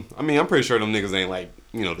I mean, I'm pretty sure them niggas ain't like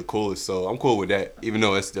the coolest, so I'm cool with that. Even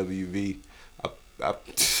though SWV, I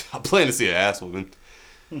plan to see an ass whooping,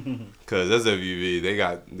 cause SWV they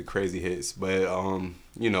got the crazy hits, but Who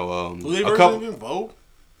they a couple In Vogue.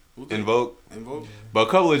 In Vogue, but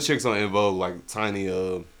a couple of chicks on In Vogue like Tiny,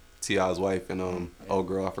 T.I.'s wife and old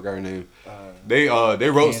girl, I forgot her name. They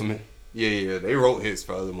wrote some, they wrote hits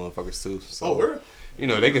for other motherfuckers too. So, really?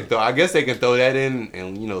 They can throw. I guess they can throw that in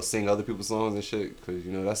and sing other people's songs and shit because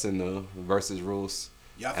that's in the versus rules.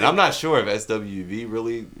 Yeah, and I'm not sure if SWV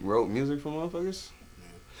really wrote music for motherfuckers. Yeah.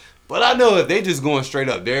 But I know if they just going straight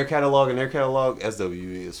up their catalog,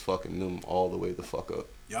 SWV is fucking them all the way the fuck up.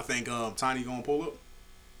 Y'all think Tiny gonna pull up?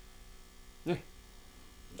 Yeah.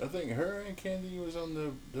 I think her and Candy was on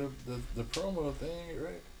the promo thing,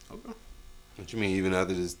 right? Okay. What you mean, even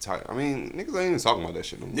after this I mean, niggas ain't even talking about that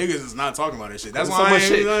shit no more. Niggas is not talking about that shit. That's why That's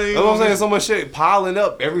what I'm saying. So much shit piling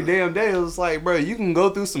up every damn day. It was like, bro, you can go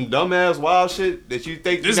through some dumbass wild shit that you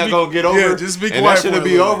think you're not gonna get over. Yeah, just be and quiet. that shit'll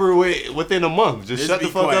be over within a month. Just shut the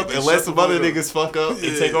fuck up and let some other niggas fuck up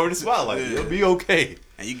and take over the spotlight. You'll be okay.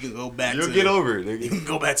 And you can go back You'll get over it, nigga. You can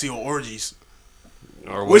go back to your orgies.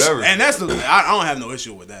 Or whatever. And that's I don't have no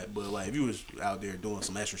issue with that. But like if you was out there doing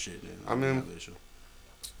some extra shit, then I mean, have an issue.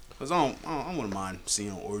 Cause I wouldn't mind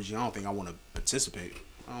seeing an orgy. I don't think I want to participate.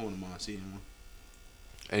 I don't mind seeing one.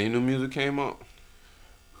 Any new music came out?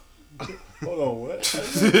 Hold on, what?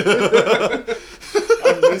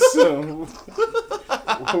 I missed some.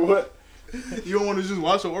 What? You don't want to just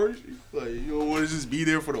watch an orgy? Like you don't want to just be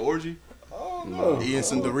there for the orgy? Oh no. Eating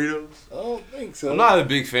some Doritos? I don't think so. I'm not a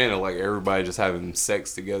big fan of like everybody just having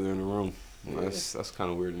sex together in the room. That's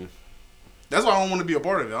kind of weird to me. That's why I don't want to be a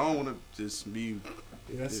part of it. I don't want to just be.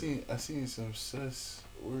 Yeah, I seen some sus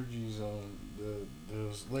orgies on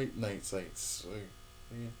those late night sites. Like,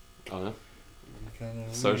 yeah. Oh yeah.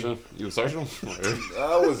 Searching? You were searching?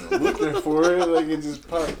 I wasn't looking for it. Like it just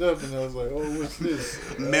popped up, and I was like, "Oh, what's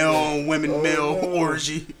this?" Male on women,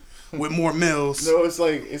 orgy with more males. No, it's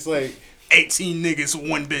like 18 niggas,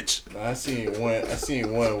 one bitch. I seen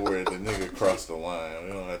one where the nigga crossed the line.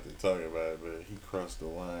 We don't have to talk about it, but he crossed the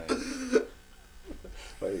line.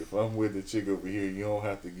 Like, if I'm with the chick over here, you don't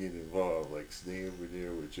have to get involved. Like, stay over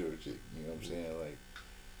there with your chick. You know what I'm saying? Like,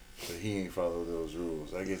 but he ain't follow those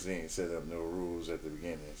rules. I guess they ain't set up no rules at the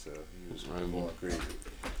beginning, so he was going crazy.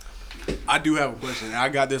 I do have a question. I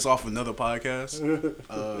got this off another podcast.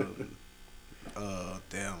 All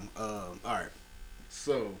right.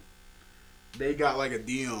 So, they got like a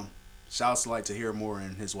DM. Shouts to like to hear more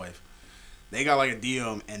and his wife. They got like a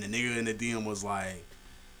DM, and the nigga in the DM was like,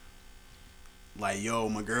 yo,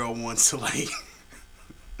 my girl wants to like,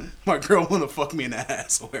 my girl want to fuck me in the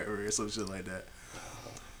ass or whatever, or some shit like that.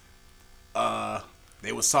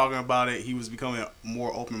 they was talking about it. He was becoming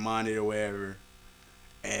more open-minded or whatever.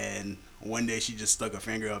 And one day she just stuck a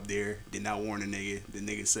finger up there, did not warn the nigga. The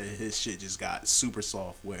nigga said his shit just got super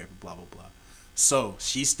soft, whatever, blah, blah, blah. So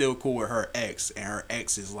she's still cool with her ex, and her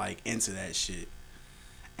ex is like into that shit.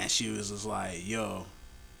 And she was just like, yo,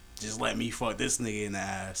 just let me fuck this nigga in the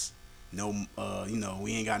ass. No, you know,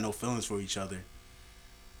 we ain't got no feelings for each other.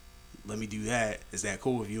 Let me do that. Is that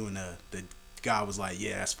cool with you? And the guy was like,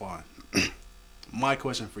 yeah, that's fine. My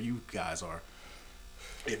question for you guys are,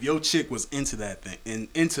 if your chick was into that thing and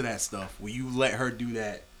into that stuff, will you let her do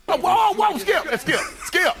that? Whoa, skip.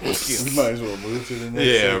 We might as well move to the next.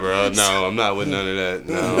 Yeah, bro. No, I'm not with none of that.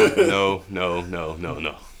 No. No.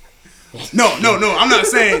 I'm not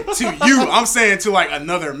saying to you. I'm saying to like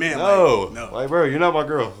another man. No. Like, Like, bro, you're not my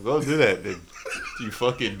girl. Go do that, dude. You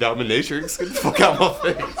fucking dominatrix. Get the fuck out my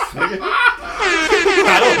face, nigga.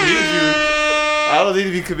 I don't need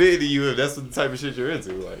to be committed to you if that's the type of shit you're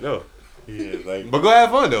into. Like, no. Yeah, like. But go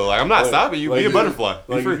have fun though. Like, I'm not stopping you. Be a butterfly.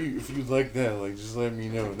 Be Like free. if you like that, like just let me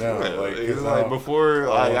know now. Right, Like, it's like before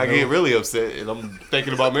I get really upset and I'm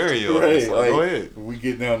thinking about marrying you. Right, It's like, go ahead. We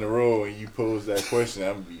get down the road and you pose that question,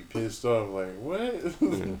 I'm gonna be pissed off. Like what?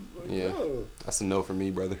 Yeah, no. that's a no for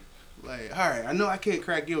me, brother. Like, all right, I know I can't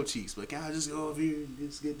crack your cheeks, but can I just go over here and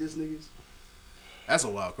just get this niggas? That's a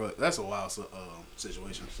wild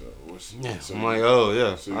situation. So what's So I'm like, oh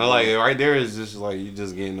yeah. So I like it right there is just like you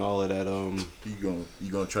just getting all of that. You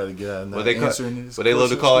gonna try to get out of What they answering this? But they love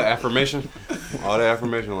to call it question? affirmation. All that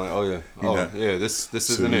affirmation, like, oh yeah, yeah. This So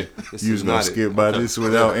isn't it. This you is was gonna not skip it. by this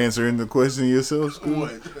without answering the question yourself, School?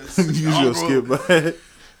 What? You just gonna skip by it?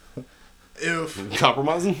 If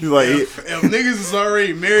Compromising. You like if niggas is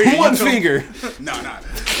already married, and One you finger. No.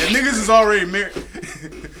 If niggas is already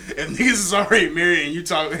married, and you're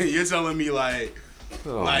telling me like,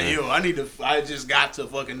 Man. yo, I just got to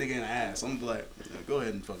fuck a nigga in the ass. I'm like, go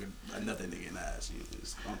ahead and fuck another nigga in the ass.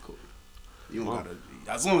 I'm cool. You don't gotta.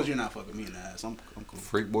 As long as you're not fucking me in the ass, I'm cool.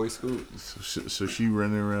 Freak boy Scoot. So she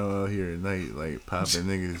running around out here at night like popping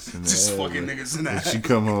niggas in the Just ass. fucking like, niggas in the ass. She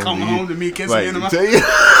come home to me, kiss like, me in the mouth. tell you-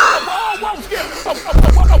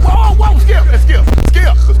 Skip.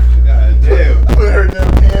 God damn. Put her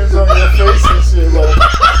damn hands on your face and shit like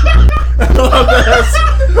my best.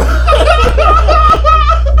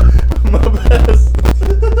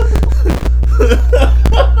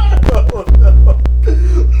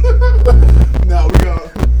 Nah,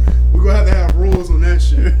 we're gonna have to have rules on that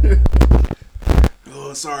shit.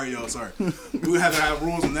 Oh, sorry, y'all. Sorry. We're gonna have to have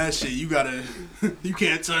rules on that shit. You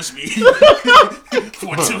can't touch me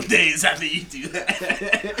for 2 days after you do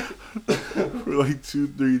that. For like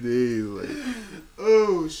 2-3 days, like.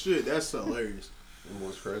 Oh shit, that's hilarious.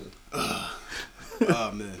 What's crazy?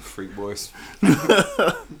 Oh man, Freak boys.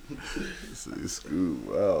 It's cool.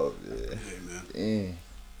 Wow, yeah. hey man. Damn.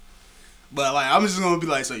 But like, I'm just gonna be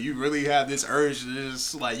like, so you really have this urge to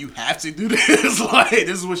just like you have to do this? Like, this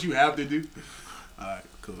is what you have to do. All right,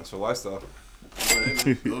 cool. That's your lifestyle. That's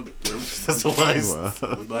the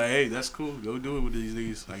lifestyle. But hey, that's cool. Go do it with these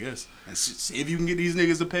niggas, I guess. And see if you can get these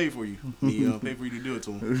niggas to pay for you. Pay for you to do it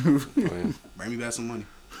to them. Bring me back some money.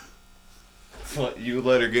 What, you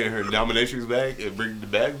let her get her dominatrix bag and bring the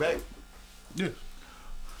bag back? Yeah.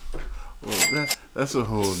 Well, that's a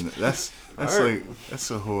whole. That's right.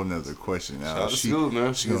 that's a whole nother question now. Shout out to school,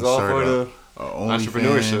 man. She She's gonna all start for the OnlyFans.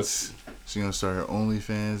 entrepreneurship. She gonna start her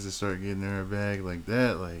OnlyFans to start getting her bag like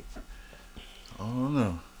that. Like, I don't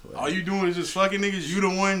know. Like, All you doing is just fucking niggas. You the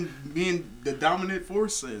one being the dominant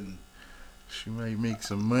force, and she might make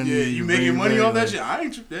some money. yeah, you making money off that shit. I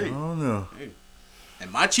ain't. I Hey, don't know.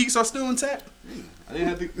 and my cheeks are still intact. I didn't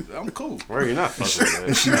have to. I'm cool. Where you're not fucking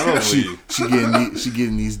with that. I don't believe you. She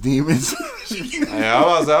getting these demons. Hey,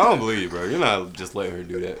 I don't believe you, bro. You're not just letting her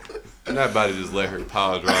do that. You're not about to just let her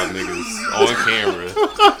power drive niggas on camera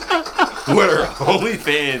with her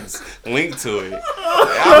OnlyFans linked to it.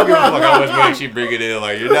 I don't give a fuck how much money she bring it in.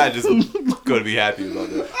 Like, you're not just gonna be happy about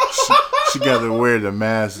that. She got to wear the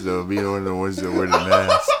mask though. Be one of the ones that wear the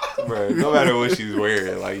mask. Bro, no matter what she's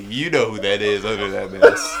wearing, like, you know who that is under that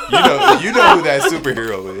mask. You know who that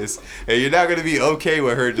superhero is, and you're not gonna be okay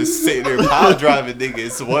with her just sitting there power driving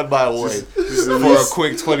niggas one by one for a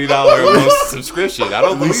quick $20 a month subscription. I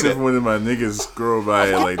don't At believe least if it. one of my niggas scroll by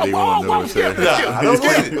it, like they won't know it's her. Nah, I don't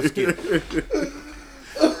believe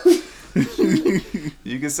it.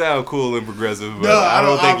 You can sound cool and progressive, but No, I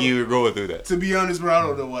don't think you were going through that. To be honest, bro, I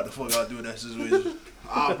don't know what the fuck I'll do in that situation.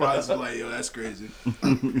 I'll probably just be like, yo, that's crazy.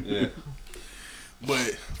 Yeah.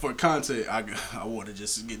 But for content, I want to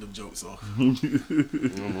just get them jokes off.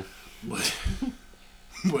 But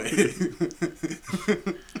But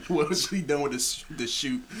what was she done with the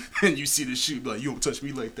shoot? And you see the shoot, like, you don't touch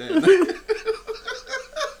me like that.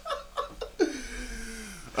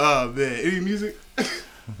 Oh man, any music?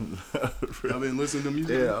 Y'all been listening to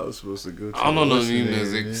music? Yeah, I was supposed to go. I don't know no new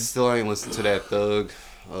music. Man. Still ain't listened to that Thug.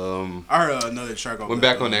 I heard another track off. Went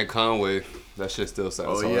back on that Conway. That shit still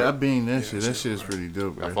sounds hard. Yeah, I been that shit. That shit is pretty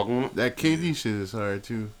dope. I fucking with it? That KD shit is hard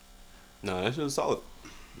too. Nah, that shit is solid.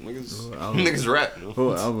 Niggas, Oh, niggas rap. You know?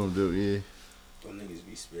 Whole album dope, yeah. Them niggas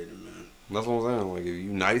be spitting, man. That's what I'm saying. Like, if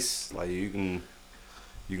you nice, like you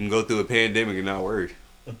can go through a pandemic and not worry.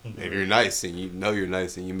 If you're nice and you know you're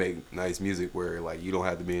nice and you make nice music where like you don't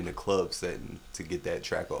have to be in the club setting to get that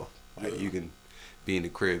track off. Like you can be in the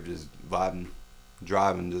crib just vibing,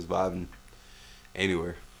 driving, just vibing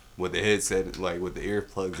anywhere with the headset, like with the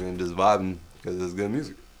earplugs in, just vibing because it's good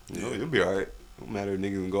music. You know, you'll be alright. Don't matter if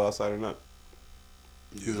niggas can go outside or not.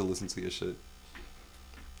 You can listen to your shit.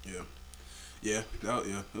 Yeah,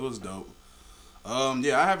 it was dope.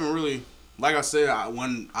 Yeah, I haven't really, like I said,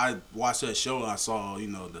 when I watched that show, I saw, the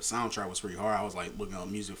soundtrack was pretty hard. I was like looking up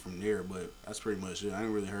music from there, but that's pretty much it. I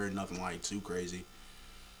ain't really heard nothing like too crazy.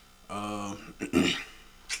 Yeah,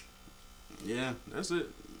 that's it.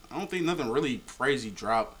 I don't think nothing really crazy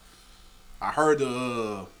dropped. I heard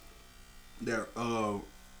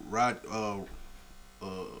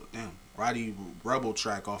Roddy Rebel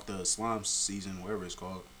track off the Slime season, whatever it's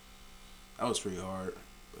called. That was pretty hard.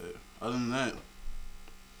 But other than that,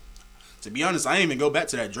 to be honest, I ain't even go back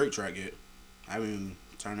to that Drake track yet. I haven't even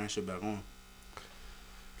turned that shit back on.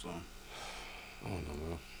 So I don't know,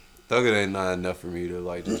 man. Thugger ain't not enough for me to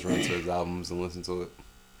like just run to his albums and listen to it.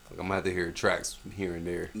 Like I'm gonna have to hear tracks here and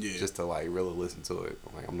there just to like really listen to it.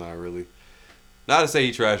 Like I'm not really, not to say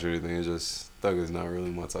he trash or anything. It's just Thugger's not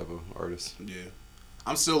really my type of artist. Yeah,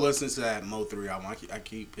 I'm still listening to that Mo 3 album. I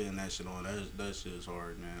keep putting that shit on. That shit is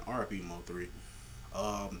hard, man. R.I.P. Mo 3.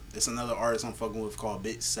 It's another artist I'm fucking with called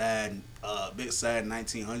Big Sad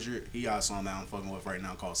 1900. He got a song that I'm fucking with right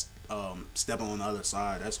now called Stepping on the Other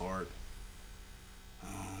Side. That's hard.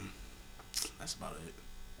 That's about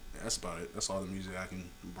it. That's all the music I can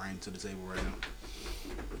bring to the table right now.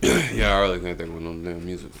 Yeah, I really can't think of no damn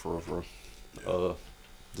music for real.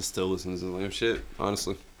 Just still listening to the same shit,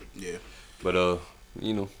 honestly. Yeah. But other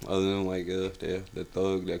than like that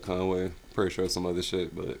Thug, that Conway, pretty sure some other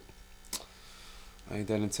shit, but I ain't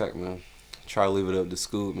that intact, man. Try to leave it up to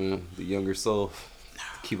Scoop, man, the younger soul.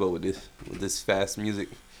 Keep up with this fast music.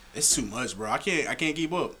 It's too much, bro. I can't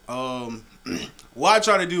keep up. What I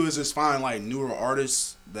try to do is just find like newer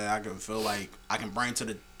artists that I can feel like I can bring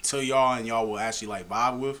to y'all and y'all will actually like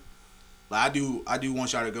vibe with. Like I do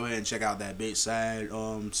want y'all to go ahead and check out that Big Sad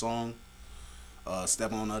song.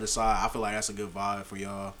 Step on the Other Side. I feel like that's a good vibe for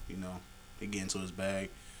y'all. To get into his bag.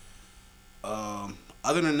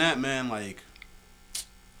 Other than that, man, like,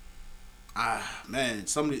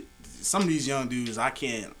 some of these young dudes, I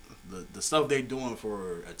can't. The stuff they doing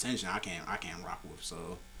for attention, I can't rock with.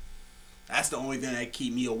 So that's the only thing that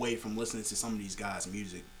keep me away from listening to some of these guys'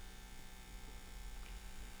 music.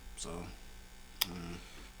 So,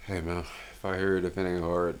 hey man, if I hear it, if it ain't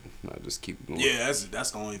hard, I just keep going. Yeah,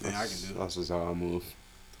 that's the only thing I can do. That's just how I move.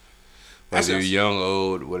 Whether you're young,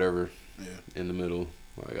 old, whatever, in the middle.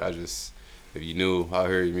 Like if you new, I'll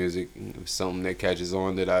hear your music. If something that catches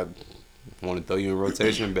on that I want to throw you in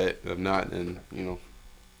rotation, bet. If not, then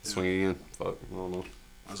swing again. Fuck, I don't know.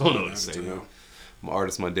 I don't know what to say, man. I'm an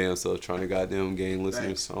artist my damn self, trying to goddamn gain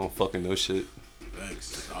listeners. I don't fucking know shit.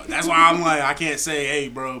 Thanks. That's why I'm like, I can't say, hey,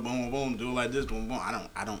 bro, boom, boom, do it like this, boom, boom.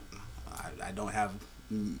 I don't have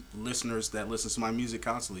listeners that listen to my music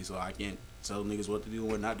constantly, so I can't tell niggas what to do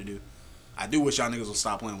and what not to do. I do wish y'all niggas will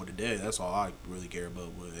stop playing with the dead. That's all I really care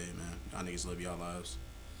about. But hey, man, y'all niggas live y'all lives.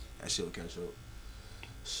 That shit will catch up.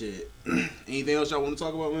 Shit. Anything else y'all want to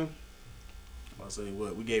talk about, man? I'll say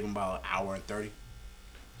what we gave him about an hour and 30.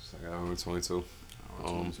 It's like an hour and 22.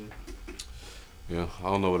 Hour and 22. Yeah, I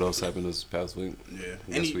don't know what else happened this past week. Yeah,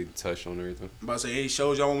 I guess we touched on everything. I'm about to say, any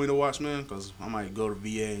shows y'all want me to watch, man? Because I might go to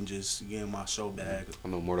VA and just get in my show bag. I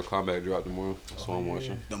know Mortal Kombat dropped tomorrow. That's what I'm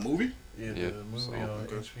watching. The movie? Yeah, the movie on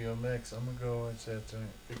HBO Max. I'm gonna go watch that tonight.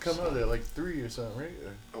 It come out at like 3 or something, right?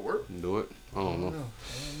 Or work? Do it. I don't know. I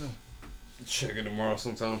don't know. Check it tomorrow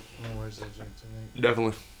sometime. I'm gonna watch that joint tonight.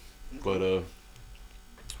 Definitely. But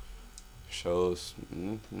shows,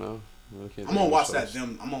 no. I'm gonna watch that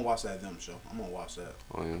them. I'm gonna watch that them show. I'm gonna watch that.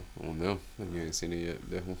 Oh yeah, on them. If you ain't seen it yet,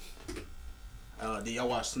 definitely. Did y'all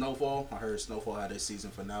watch Snowfall? I heard Snowfall had its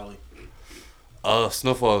season finale.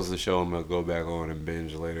 Snowfall is the show I'm gonna go back on and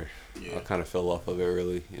binge later. Yeah. I kind of fell off of it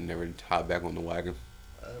early and never hopped back on the wagon.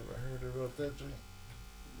 I never heard about that joint.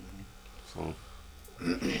 So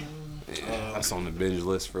That's on the binge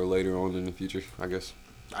list for later on in the future, I guess.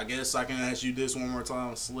 I guess I can ask you this one more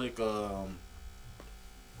time, Slick.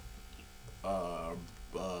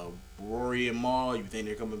 Rory and Maul, you think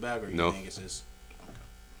they're coming back, or you think it's just? Okay.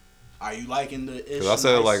 Are you liking the issue? I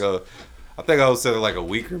said it I think I said it like a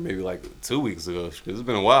week or maybe like 2 weeks ago. Cause it's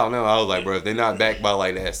been a while now. I was like, bro, if they're not back by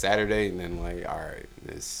like that Saturday, then like, all right,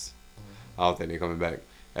 I don't think they're coming back.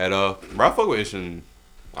 Bro, I fuck with Ish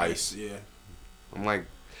Ice, yeah. I'm like,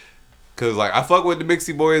 cause like I fuck with the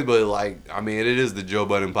Mixie Boys, but like, I mean, it is the Joe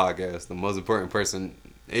Budden podcast. The most important person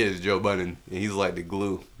is Joe Budden, and he's like the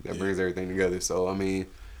glue that brings everything together. So I mean,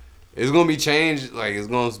 it's gonna be changed. Like it's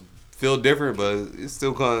gonna feel different, but it's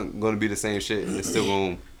still gonna be the same shit, and it's still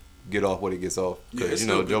gonna get off what it gets off. Cause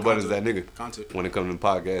Joe Budden's that nigga when it comes to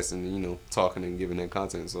podcasts and talking and giving that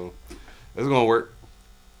content. So it's gonna work.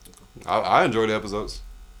 I enjoy the episodes.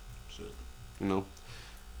 Shit.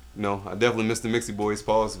 I definitely miss the Mixie Boys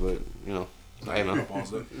pause, but I know.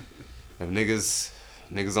 If niggas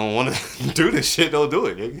don't want to do this shit, don't do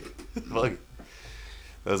it, nigga. Fuck it.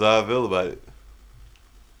 That's how I feel about it.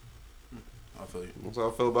 I feel you. That's how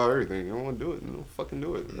I feel about everything. You don't want to do it, don't fucking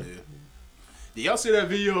do it. Yeah. Did y'all see that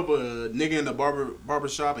video of a nigga in the barber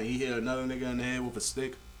shop and he hit another nigga in the head with a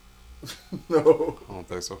stick? No. I don't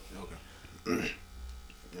think so. Okay.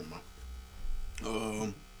 Never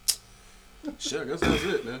mind. Shit, I guess that's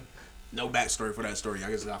it, man. No backstory for that story. I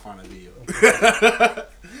guess I found a video.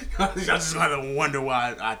 I just gotta wonder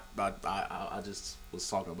why I just was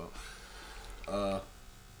talking about.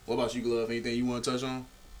 What about you, Glove? Anything you want to touch on?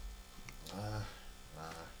 Nah.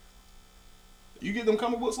 You get them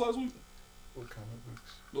comic books last week? What comic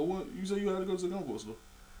books? The one you said you had to go to the comic book store.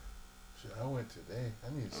 Shit, I went today. I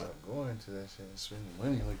need to stop going to that shit and spending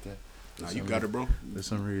money like that. Nah, you got it, bro.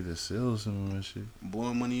 There's I'm ready to sell some of my shit.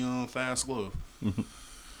 Blowing money on Fast Glove.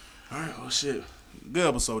 Alright, well shit. Good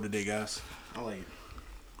episode today, guys. I like it.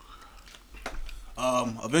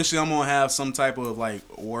 Eventually I'm gonna have some type of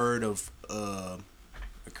like word of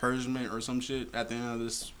encouragement or some shit at the end of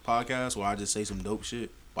this podcast where I just say some dope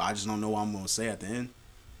shit. But I just don't know what I'm gonna say at the end.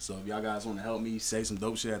 So if y'all guys wanna help me say some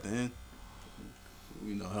dope shit at the end,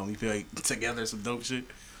 help me put together some dope shit.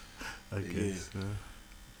 I guess.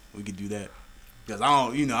 We could do that. Cause I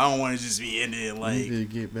don't want to just be in there like. We need to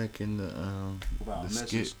get back in the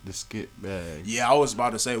skit bag. Yeah, I was about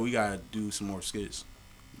to say we gotta do some more skits,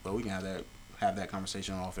 but we can have that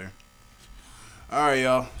conversation off air. All right,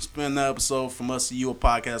 y'all. It's been the episode from us to you, a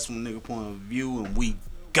podcast from a nigga point of view, and we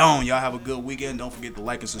gone. Y'all have a good weekend. Don't forget to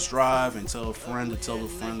like and subscribe, and tell a friend to tell a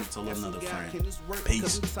friend to tell another friend.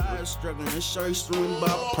 Peace.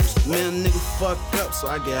 Man, nigga fucked up, so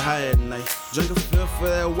I get high at night. Drink a fifth for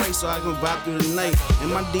that way, so I can vibe through the night.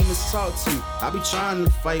 And my demons talk to me. I be trying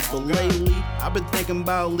to fight, but lately I've been thinking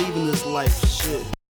about leaving this life. Shit.